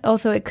what?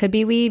 Also, it could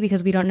be we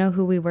because we don't know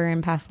who we were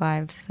in past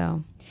lives,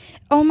 so.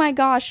 Oh my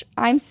gosh.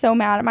 I'm so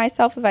mad at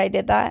myself if I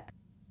did that.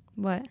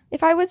 What?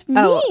 If I was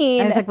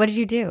mean. I was like, what did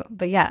you do?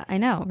 But yeah, I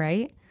know,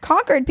 right?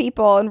 Conquered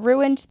people and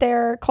ruined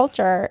their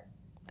culture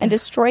and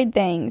destroyed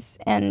things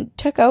and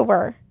took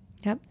over.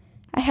 Yep.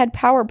 I had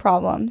power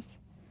problems.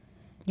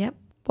 Yep.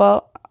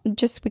 Well,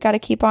 we got to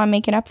keep on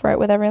making up for it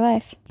with every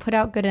life. Put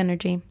out good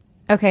energy.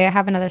 Okay, I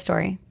have another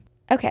story.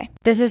 Okay.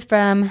 This is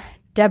from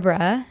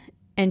Deborah,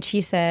 and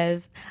she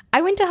says,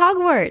 I went to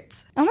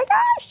Hogwarts. Oh my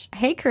gosh.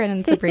 Hey, Corinne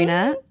and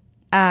Sabrina.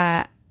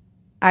 I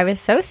was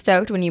so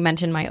stoked when you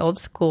mentioned my old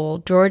school,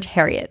 George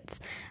Heriot's.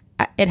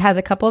 It has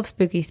a couple of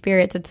spooky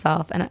spirits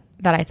itself and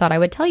that I thought I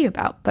would tell you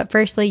about. But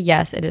firstly,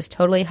 yes, it is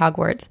totally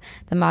Hogwarts.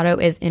 The motto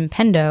is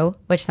Impendo,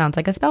 which sounds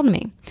like a spell to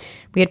me.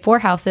 We had 4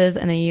 houses,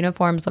 and the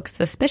uniforms looked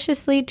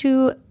suspiciously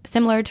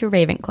similar to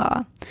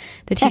Ravenclaw.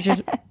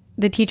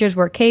 The teachers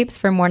wore capes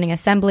for morning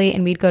assembly,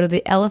 and we'd go to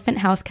the Elephant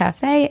House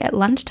Cafe at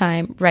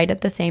lunchtime, right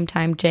at the same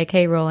time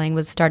J.K. Rowling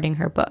was starting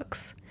her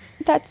books.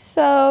 That's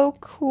so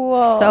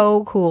cool.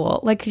 So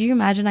cool. Like, could you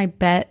imagine? I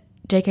bet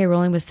J.K.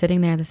 Rowling was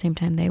sitting there at the same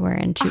time they were,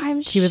 and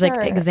she was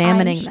like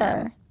examining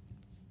them.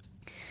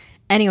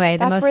 Anyway,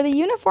 that's where the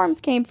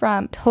uniforms came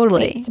from.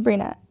 Totally. Hey,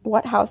 Sabrina,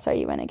 what house are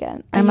you in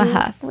again? I'm a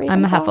Huff. Ravenclaw?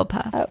 I'm a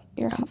Hufflepuff. Oh,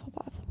 you're a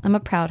Hufflepuff. I'm a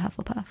proud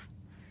Hufflepuff.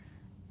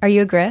 Are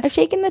you a Griff? I've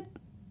taken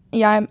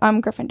I'm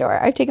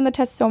Gryffindor. I've taken the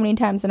test so many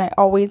times, and I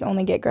always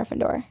only get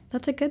Gryffindor.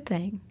 That's a good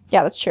thing.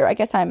 Yeah, that's true. I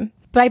guess I'm...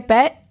 But I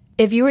bet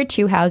if you were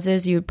 2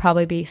 houses, you'd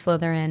probably be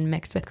Slytherin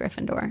mixed with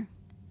Gryffindor.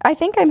 I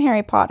think I'm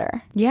Harry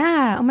Potter.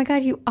 Yeah. Oh my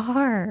God, you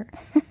are.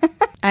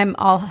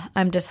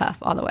 I'm just Huff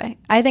all the way.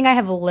 I think I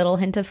have a little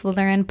hint of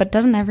Slytherin, but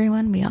doesn't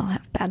everyone? We all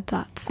have bad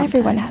thoughts sometimes.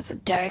 Everyone has a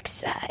dark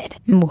side.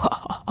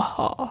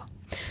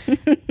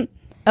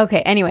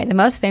 Okay, anyway, the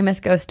most famous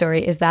ghost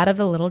story is that of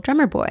the little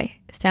drummer boy.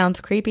 Sounds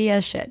creepy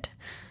as shit.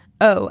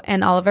 Oh,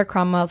 and Oliver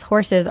Cromwell's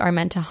horses are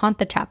meant to haunt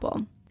the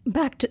chapel.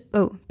 Back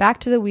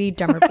to the wee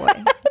drummer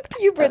boy.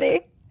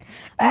 Puberty.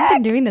 I've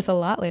been doing this a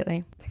lot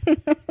lately.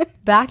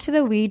 Back to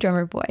the wee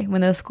drummer boy.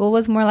 When the school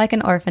was more like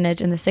an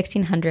orphanage in the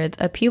 1600s,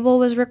 a pupil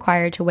was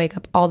required to wake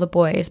up all the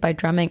boys by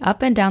drumming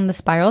up and down the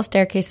spiral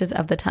staircases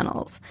of the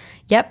tunnels.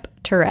 Yep,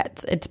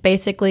 Tourette's. It's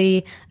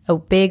basically a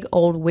big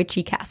old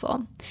witchy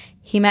castle.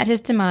 He met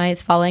his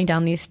demise falling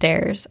down these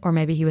stairs, or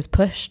maybe he was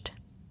pushed.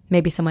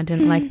 Maybe someone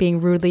didn't like being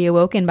rudely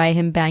awoken by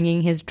him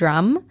banging his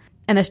drum.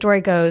 And the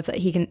story goes that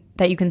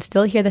you can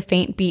still hear the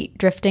faint beat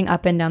drifting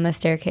up and down the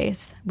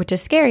staircase, which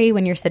is scary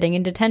when you're sitting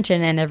in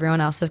detention and everyone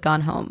else has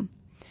gone home.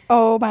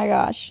 Oh my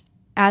gosh.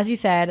 As you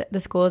said, the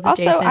school is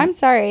adjacent. Also, I'm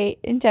sorry,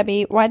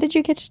 Debbie, why did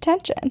you get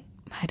detention?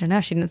 I don't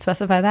know. She didn't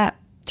specify that.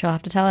 She'll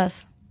have to tell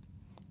us.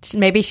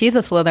 Maybe she's a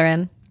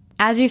Slytherin.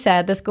 As you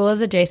said, the school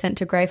is adjacent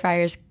to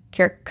Greyfriars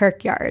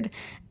Kirkyard.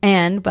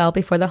 And, well,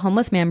 before the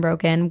homeless man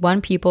broke in,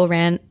 one pupil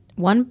ran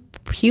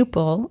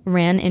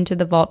into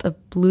the vault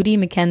of Bloody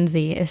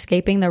Mackenzie,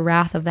 escaping the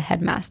wrath of the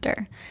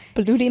headmaster.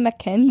 Bloody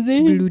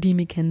Mackenzie? Bloody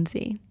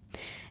Mackenzie.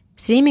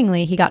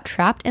 Seemingly, he got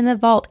trapped in the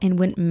vault and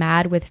went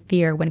mad with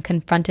fear when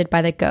confronted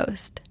by the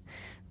ghost.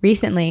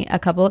 Recently, a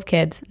couple of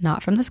kids,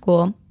 not from the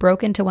school,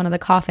 broke into one of the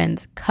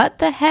coffins, cut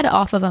the head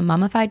off of a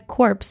mummified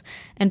corpse,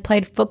 and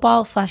played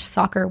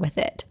football/soccer with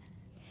it.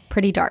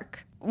 Pretty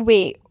dark.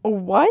 Wait,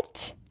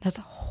 what? That's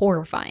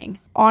horrifying.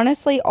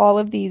 Honestly, all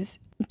of these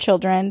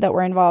children that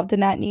were involved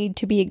in that need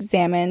to be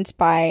examined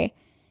by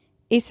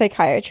a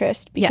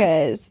psychiatrist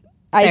because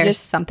there's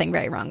something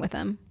very wrong with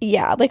them.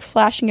 Yeah, like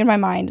flashing in my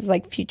mind is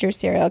like future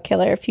serial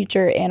killer,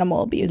 future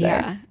animal abuser.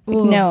 Yeah.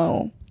 Like,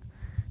 no.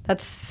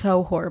 That's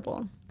so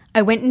horrible.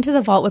 I went into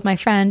the vault with my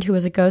friend who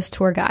was a ghost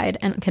tour guide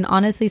and can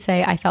honestly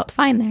say I felt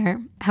fine there.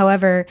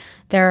 However,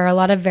 there are a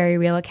lot of very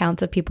real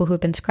accounts of people who've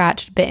been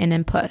scratched, bitten,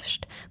 and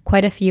pushed.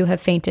 Quite a few have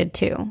fainted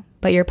too.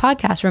 But your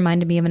podcast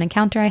reminded me of an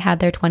encounter I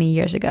had there 20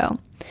 years ago.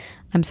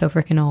 I'm so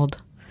freaking old.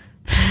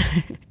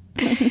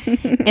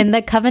 In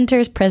the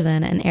Covenanters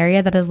prison, an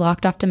area that is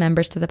locked off to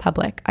members to the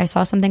public, I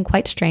saw something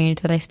quite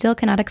strange that I still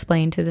cannot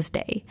explain to this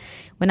day.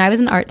 When I was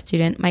an art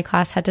student, my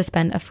class had to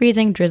spend a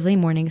freezing, drizzly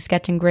morning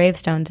sketching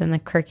gravestones in the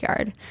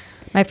kirkyard.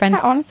 My friends...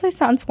 That honestly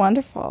sounds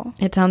wonderful.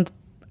 It sounds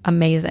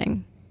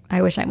amazing.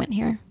 I wish I went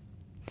here.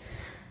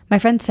 My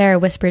friend Sarah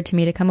whispered to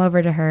me to come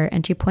over to her,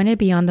 and she pointed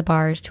beyond the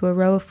bars to a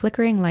row of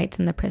flickering lights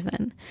in the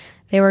prison.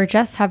 They were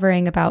just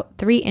hovering about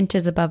 3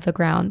 inches above the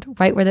ground,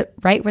 right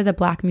where the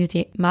black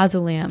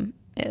mausoleum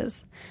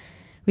is.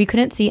 We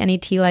couldn't see any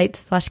tea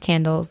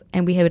lights/candles,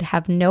 and we would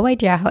have no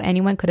idea how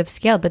anyone could have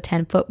scaled the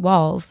 10-foot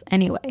walls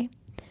anyway.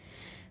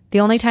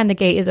 The only time the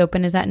gate is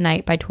open is at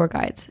night by tour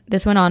guides.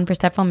 This went on for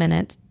several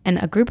minutes,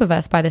 and a group of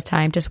us by this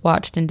time just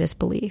watched in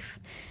disbelief.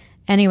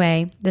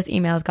 Anyway, this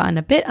email has gotten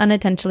a bit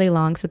unintentionally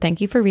long, so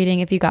thank you for reading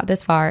if you got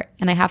this far,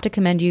 and I have to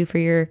commend you for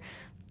you,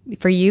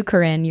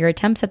 Corinne, your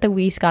attempts at the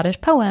wee Scottish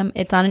poem.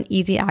 It's not an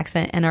easy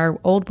accent, and our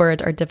old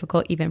words are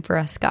difficult even for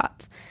us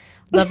Scots.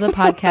 Love the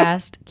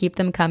podcast. Keep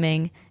them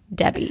coming.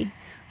 Debbie.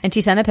 And she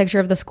sent a picture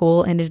of the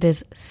school, and it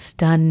is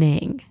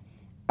stunning.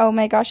 Oh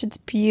my gosh, it's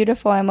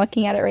beautiful. I'm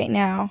looking at it right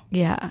now.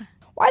 Yeah.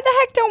 Why the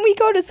heck don't we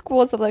go to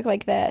schools that look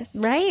like this?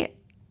 Right?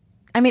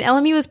 I mean,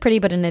 LMU is pretty,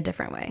 but in a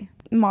different way.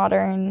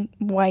 Modern,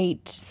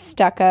 white,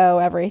 stucco,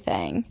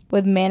 everything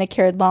with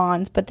manicured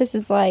lawns. But this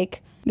is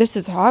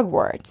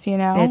Hogwarts, you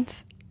know?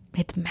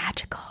 It's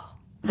magical.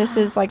 This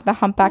is like the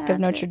humpback of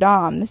Notre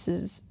Dame. This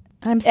is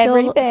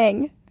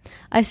everything.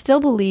 I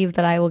still believe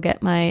that I will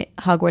get my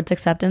Hogwarts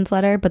acceptance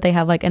letter, but they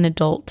have like an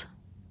adult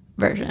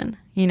version,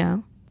 you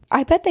know?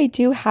 I bet they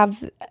do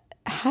have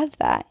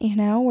that, you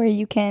know, where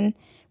you can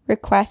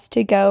request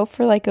to go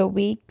for like a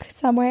week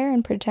somewhere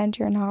and pretend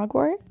you're in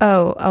Hogwarts.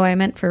 Oh, I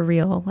meant for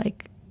real.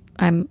 Like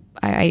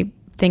I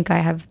think I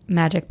have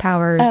magic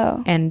powers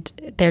and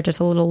they're just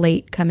a little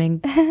late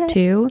coming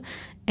too.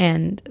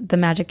 And the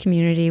magic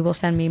community will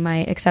send me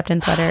my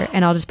acceptance letter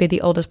and I'll just be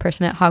the oldest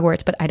person at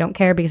Hogwarts, but I don't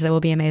care because it will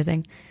be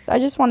amazing. I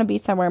just want to be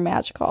somewhere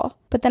magical.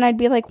 But then I'd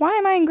be like, why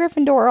am I in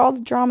Gryffindor? All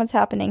the drama's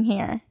happening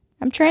here.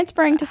 I'm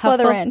transferring to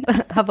Slytherin.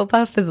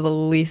 Hufflepuff is the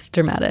least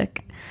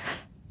dramatic.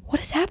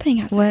 What is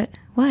happening outside?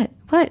 What?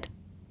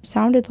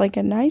 Sounded like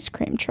an ice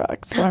cream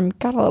truck, so I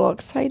got a little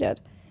excited.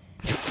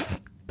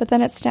 But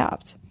then it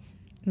stopped.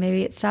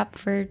 Maybe it stopped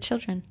for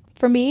children.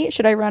 For me,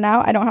 should I run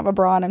out? I don't have a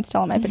bra and I'm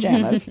still in my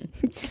pajamas.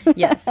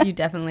 Yes, you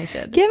definitely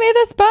should. Give me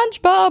the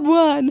SpongeBob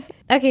one.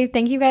 Okay,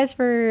 thank you guys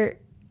for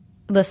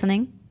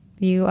listening.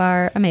 You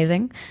are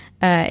amazing.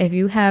 If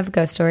you have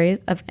ghost stories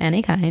of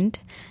any kind,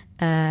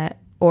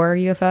 or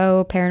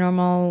UFO,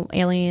 paranormal,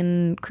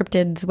 alien,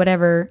 cryptids,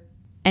 whatever,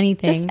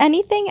 anything. Just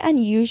anything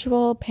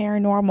unusual,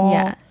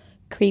 paranormal,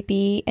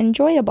 creepy,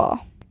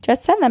 enjoyable.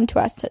 Just send them to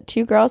us at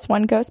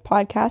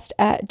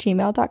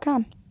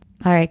 2girls1ghostpodcast@gmail.com.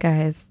 All right,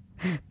 guys.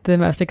 The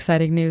most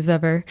exciting news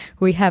ever.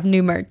 We have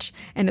new merch,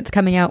 and it's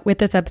coming out with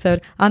this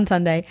episode on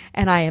Sunday,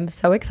 and I am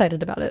so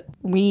excited about it.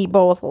 We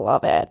both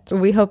love it.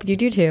 We hope you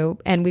do too.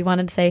 And we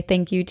wanted to say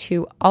thank you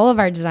to all of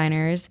our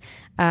designers,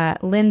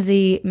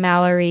 Lindsay,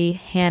 Mallory,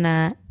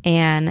 Hannah,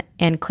 Anne,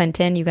 and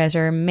Clinton. You guys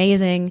are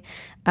amazing.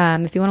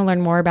 If you want to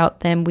learn more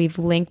about them, we've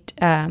linked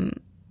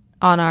on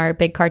our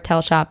Big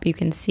Cartel shop. You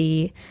can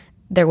see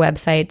their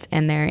websites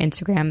and their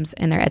Instagrams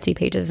and their Etsy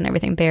pages and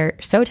everything. They're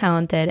so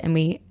talented, and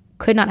we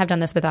could not have done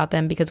this without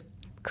them because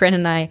Corinne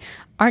and I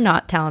are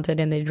not talented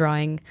in the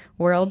drawing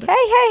world. Hey,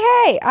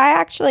 I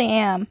actually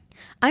am.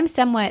 I'm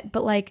somewhat,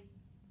 but like,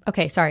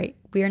 okay, sorry.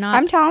 We are not.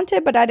 I'm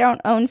talented, but I don't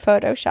own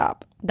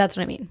Photoshop. That's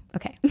what I mean.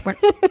 Okay.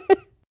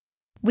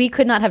 We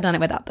could not have done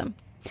it without them.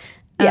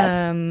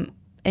 Yes.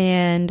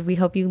 And we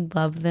hope you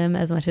love them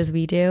as much as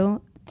we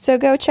do. So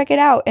go check it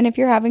out. And if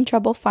you're having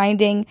trouble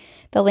finding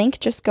the link,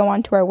 just go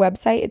onto our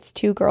website. It's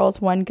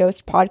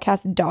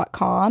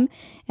 2girls1ghostpodcast.com.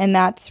 And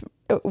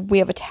we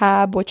have a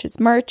tab, which is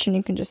merch, and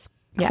you can just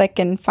click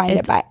and find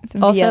it via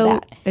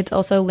that. It's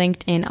also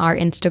linked in our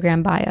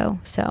Instagram bio.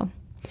 So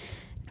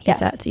yes,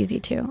 that's easy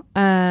too.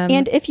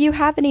 And if you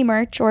have any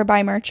merch or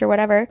buy merch or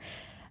whatever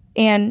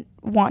and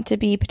want to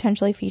be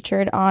potentially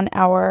featured on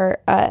our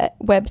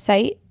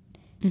website,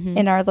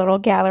 in our little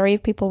gallery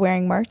of people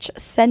wearing merch,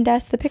 send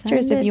us the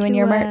pictures of you and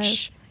your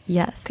merch.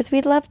 Yes. Because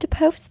we'd love to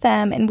post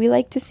them, and we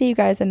like to see you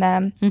guys in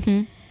them.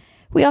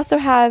 We also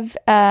have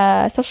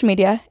social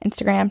media,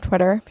 Instagram,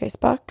 Twitter,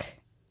 Facebook,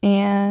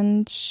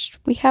 and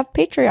we have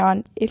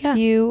Patreon. If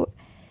you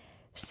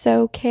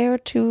so care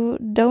to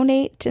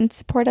donate and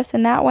support us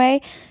in that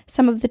way,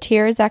 some of the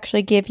tiers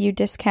actually give you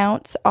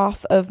discounts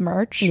off of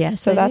merch.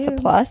 Yes, so that's a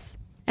plus.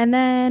 And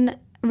then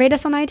rate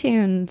us on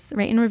iTunes,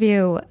 rate and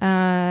review,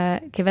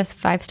 give us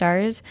 5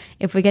 stars.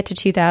 If we get to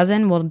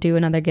 2,000, we'll do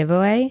another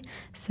giveaway.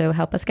 So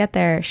help us get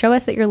there. Show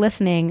us that you're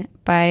listening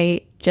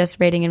by just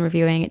rating and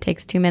reviewing. It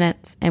takes 2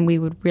 minutes, and we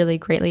would really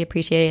greatly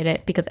appreciate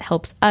it because it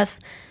helps us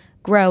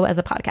grow as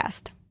a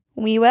podcast.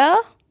 We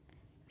will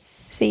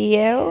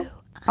see you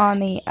on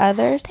the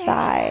other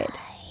side.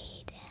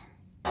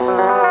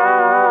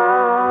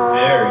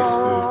 Very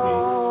spooky.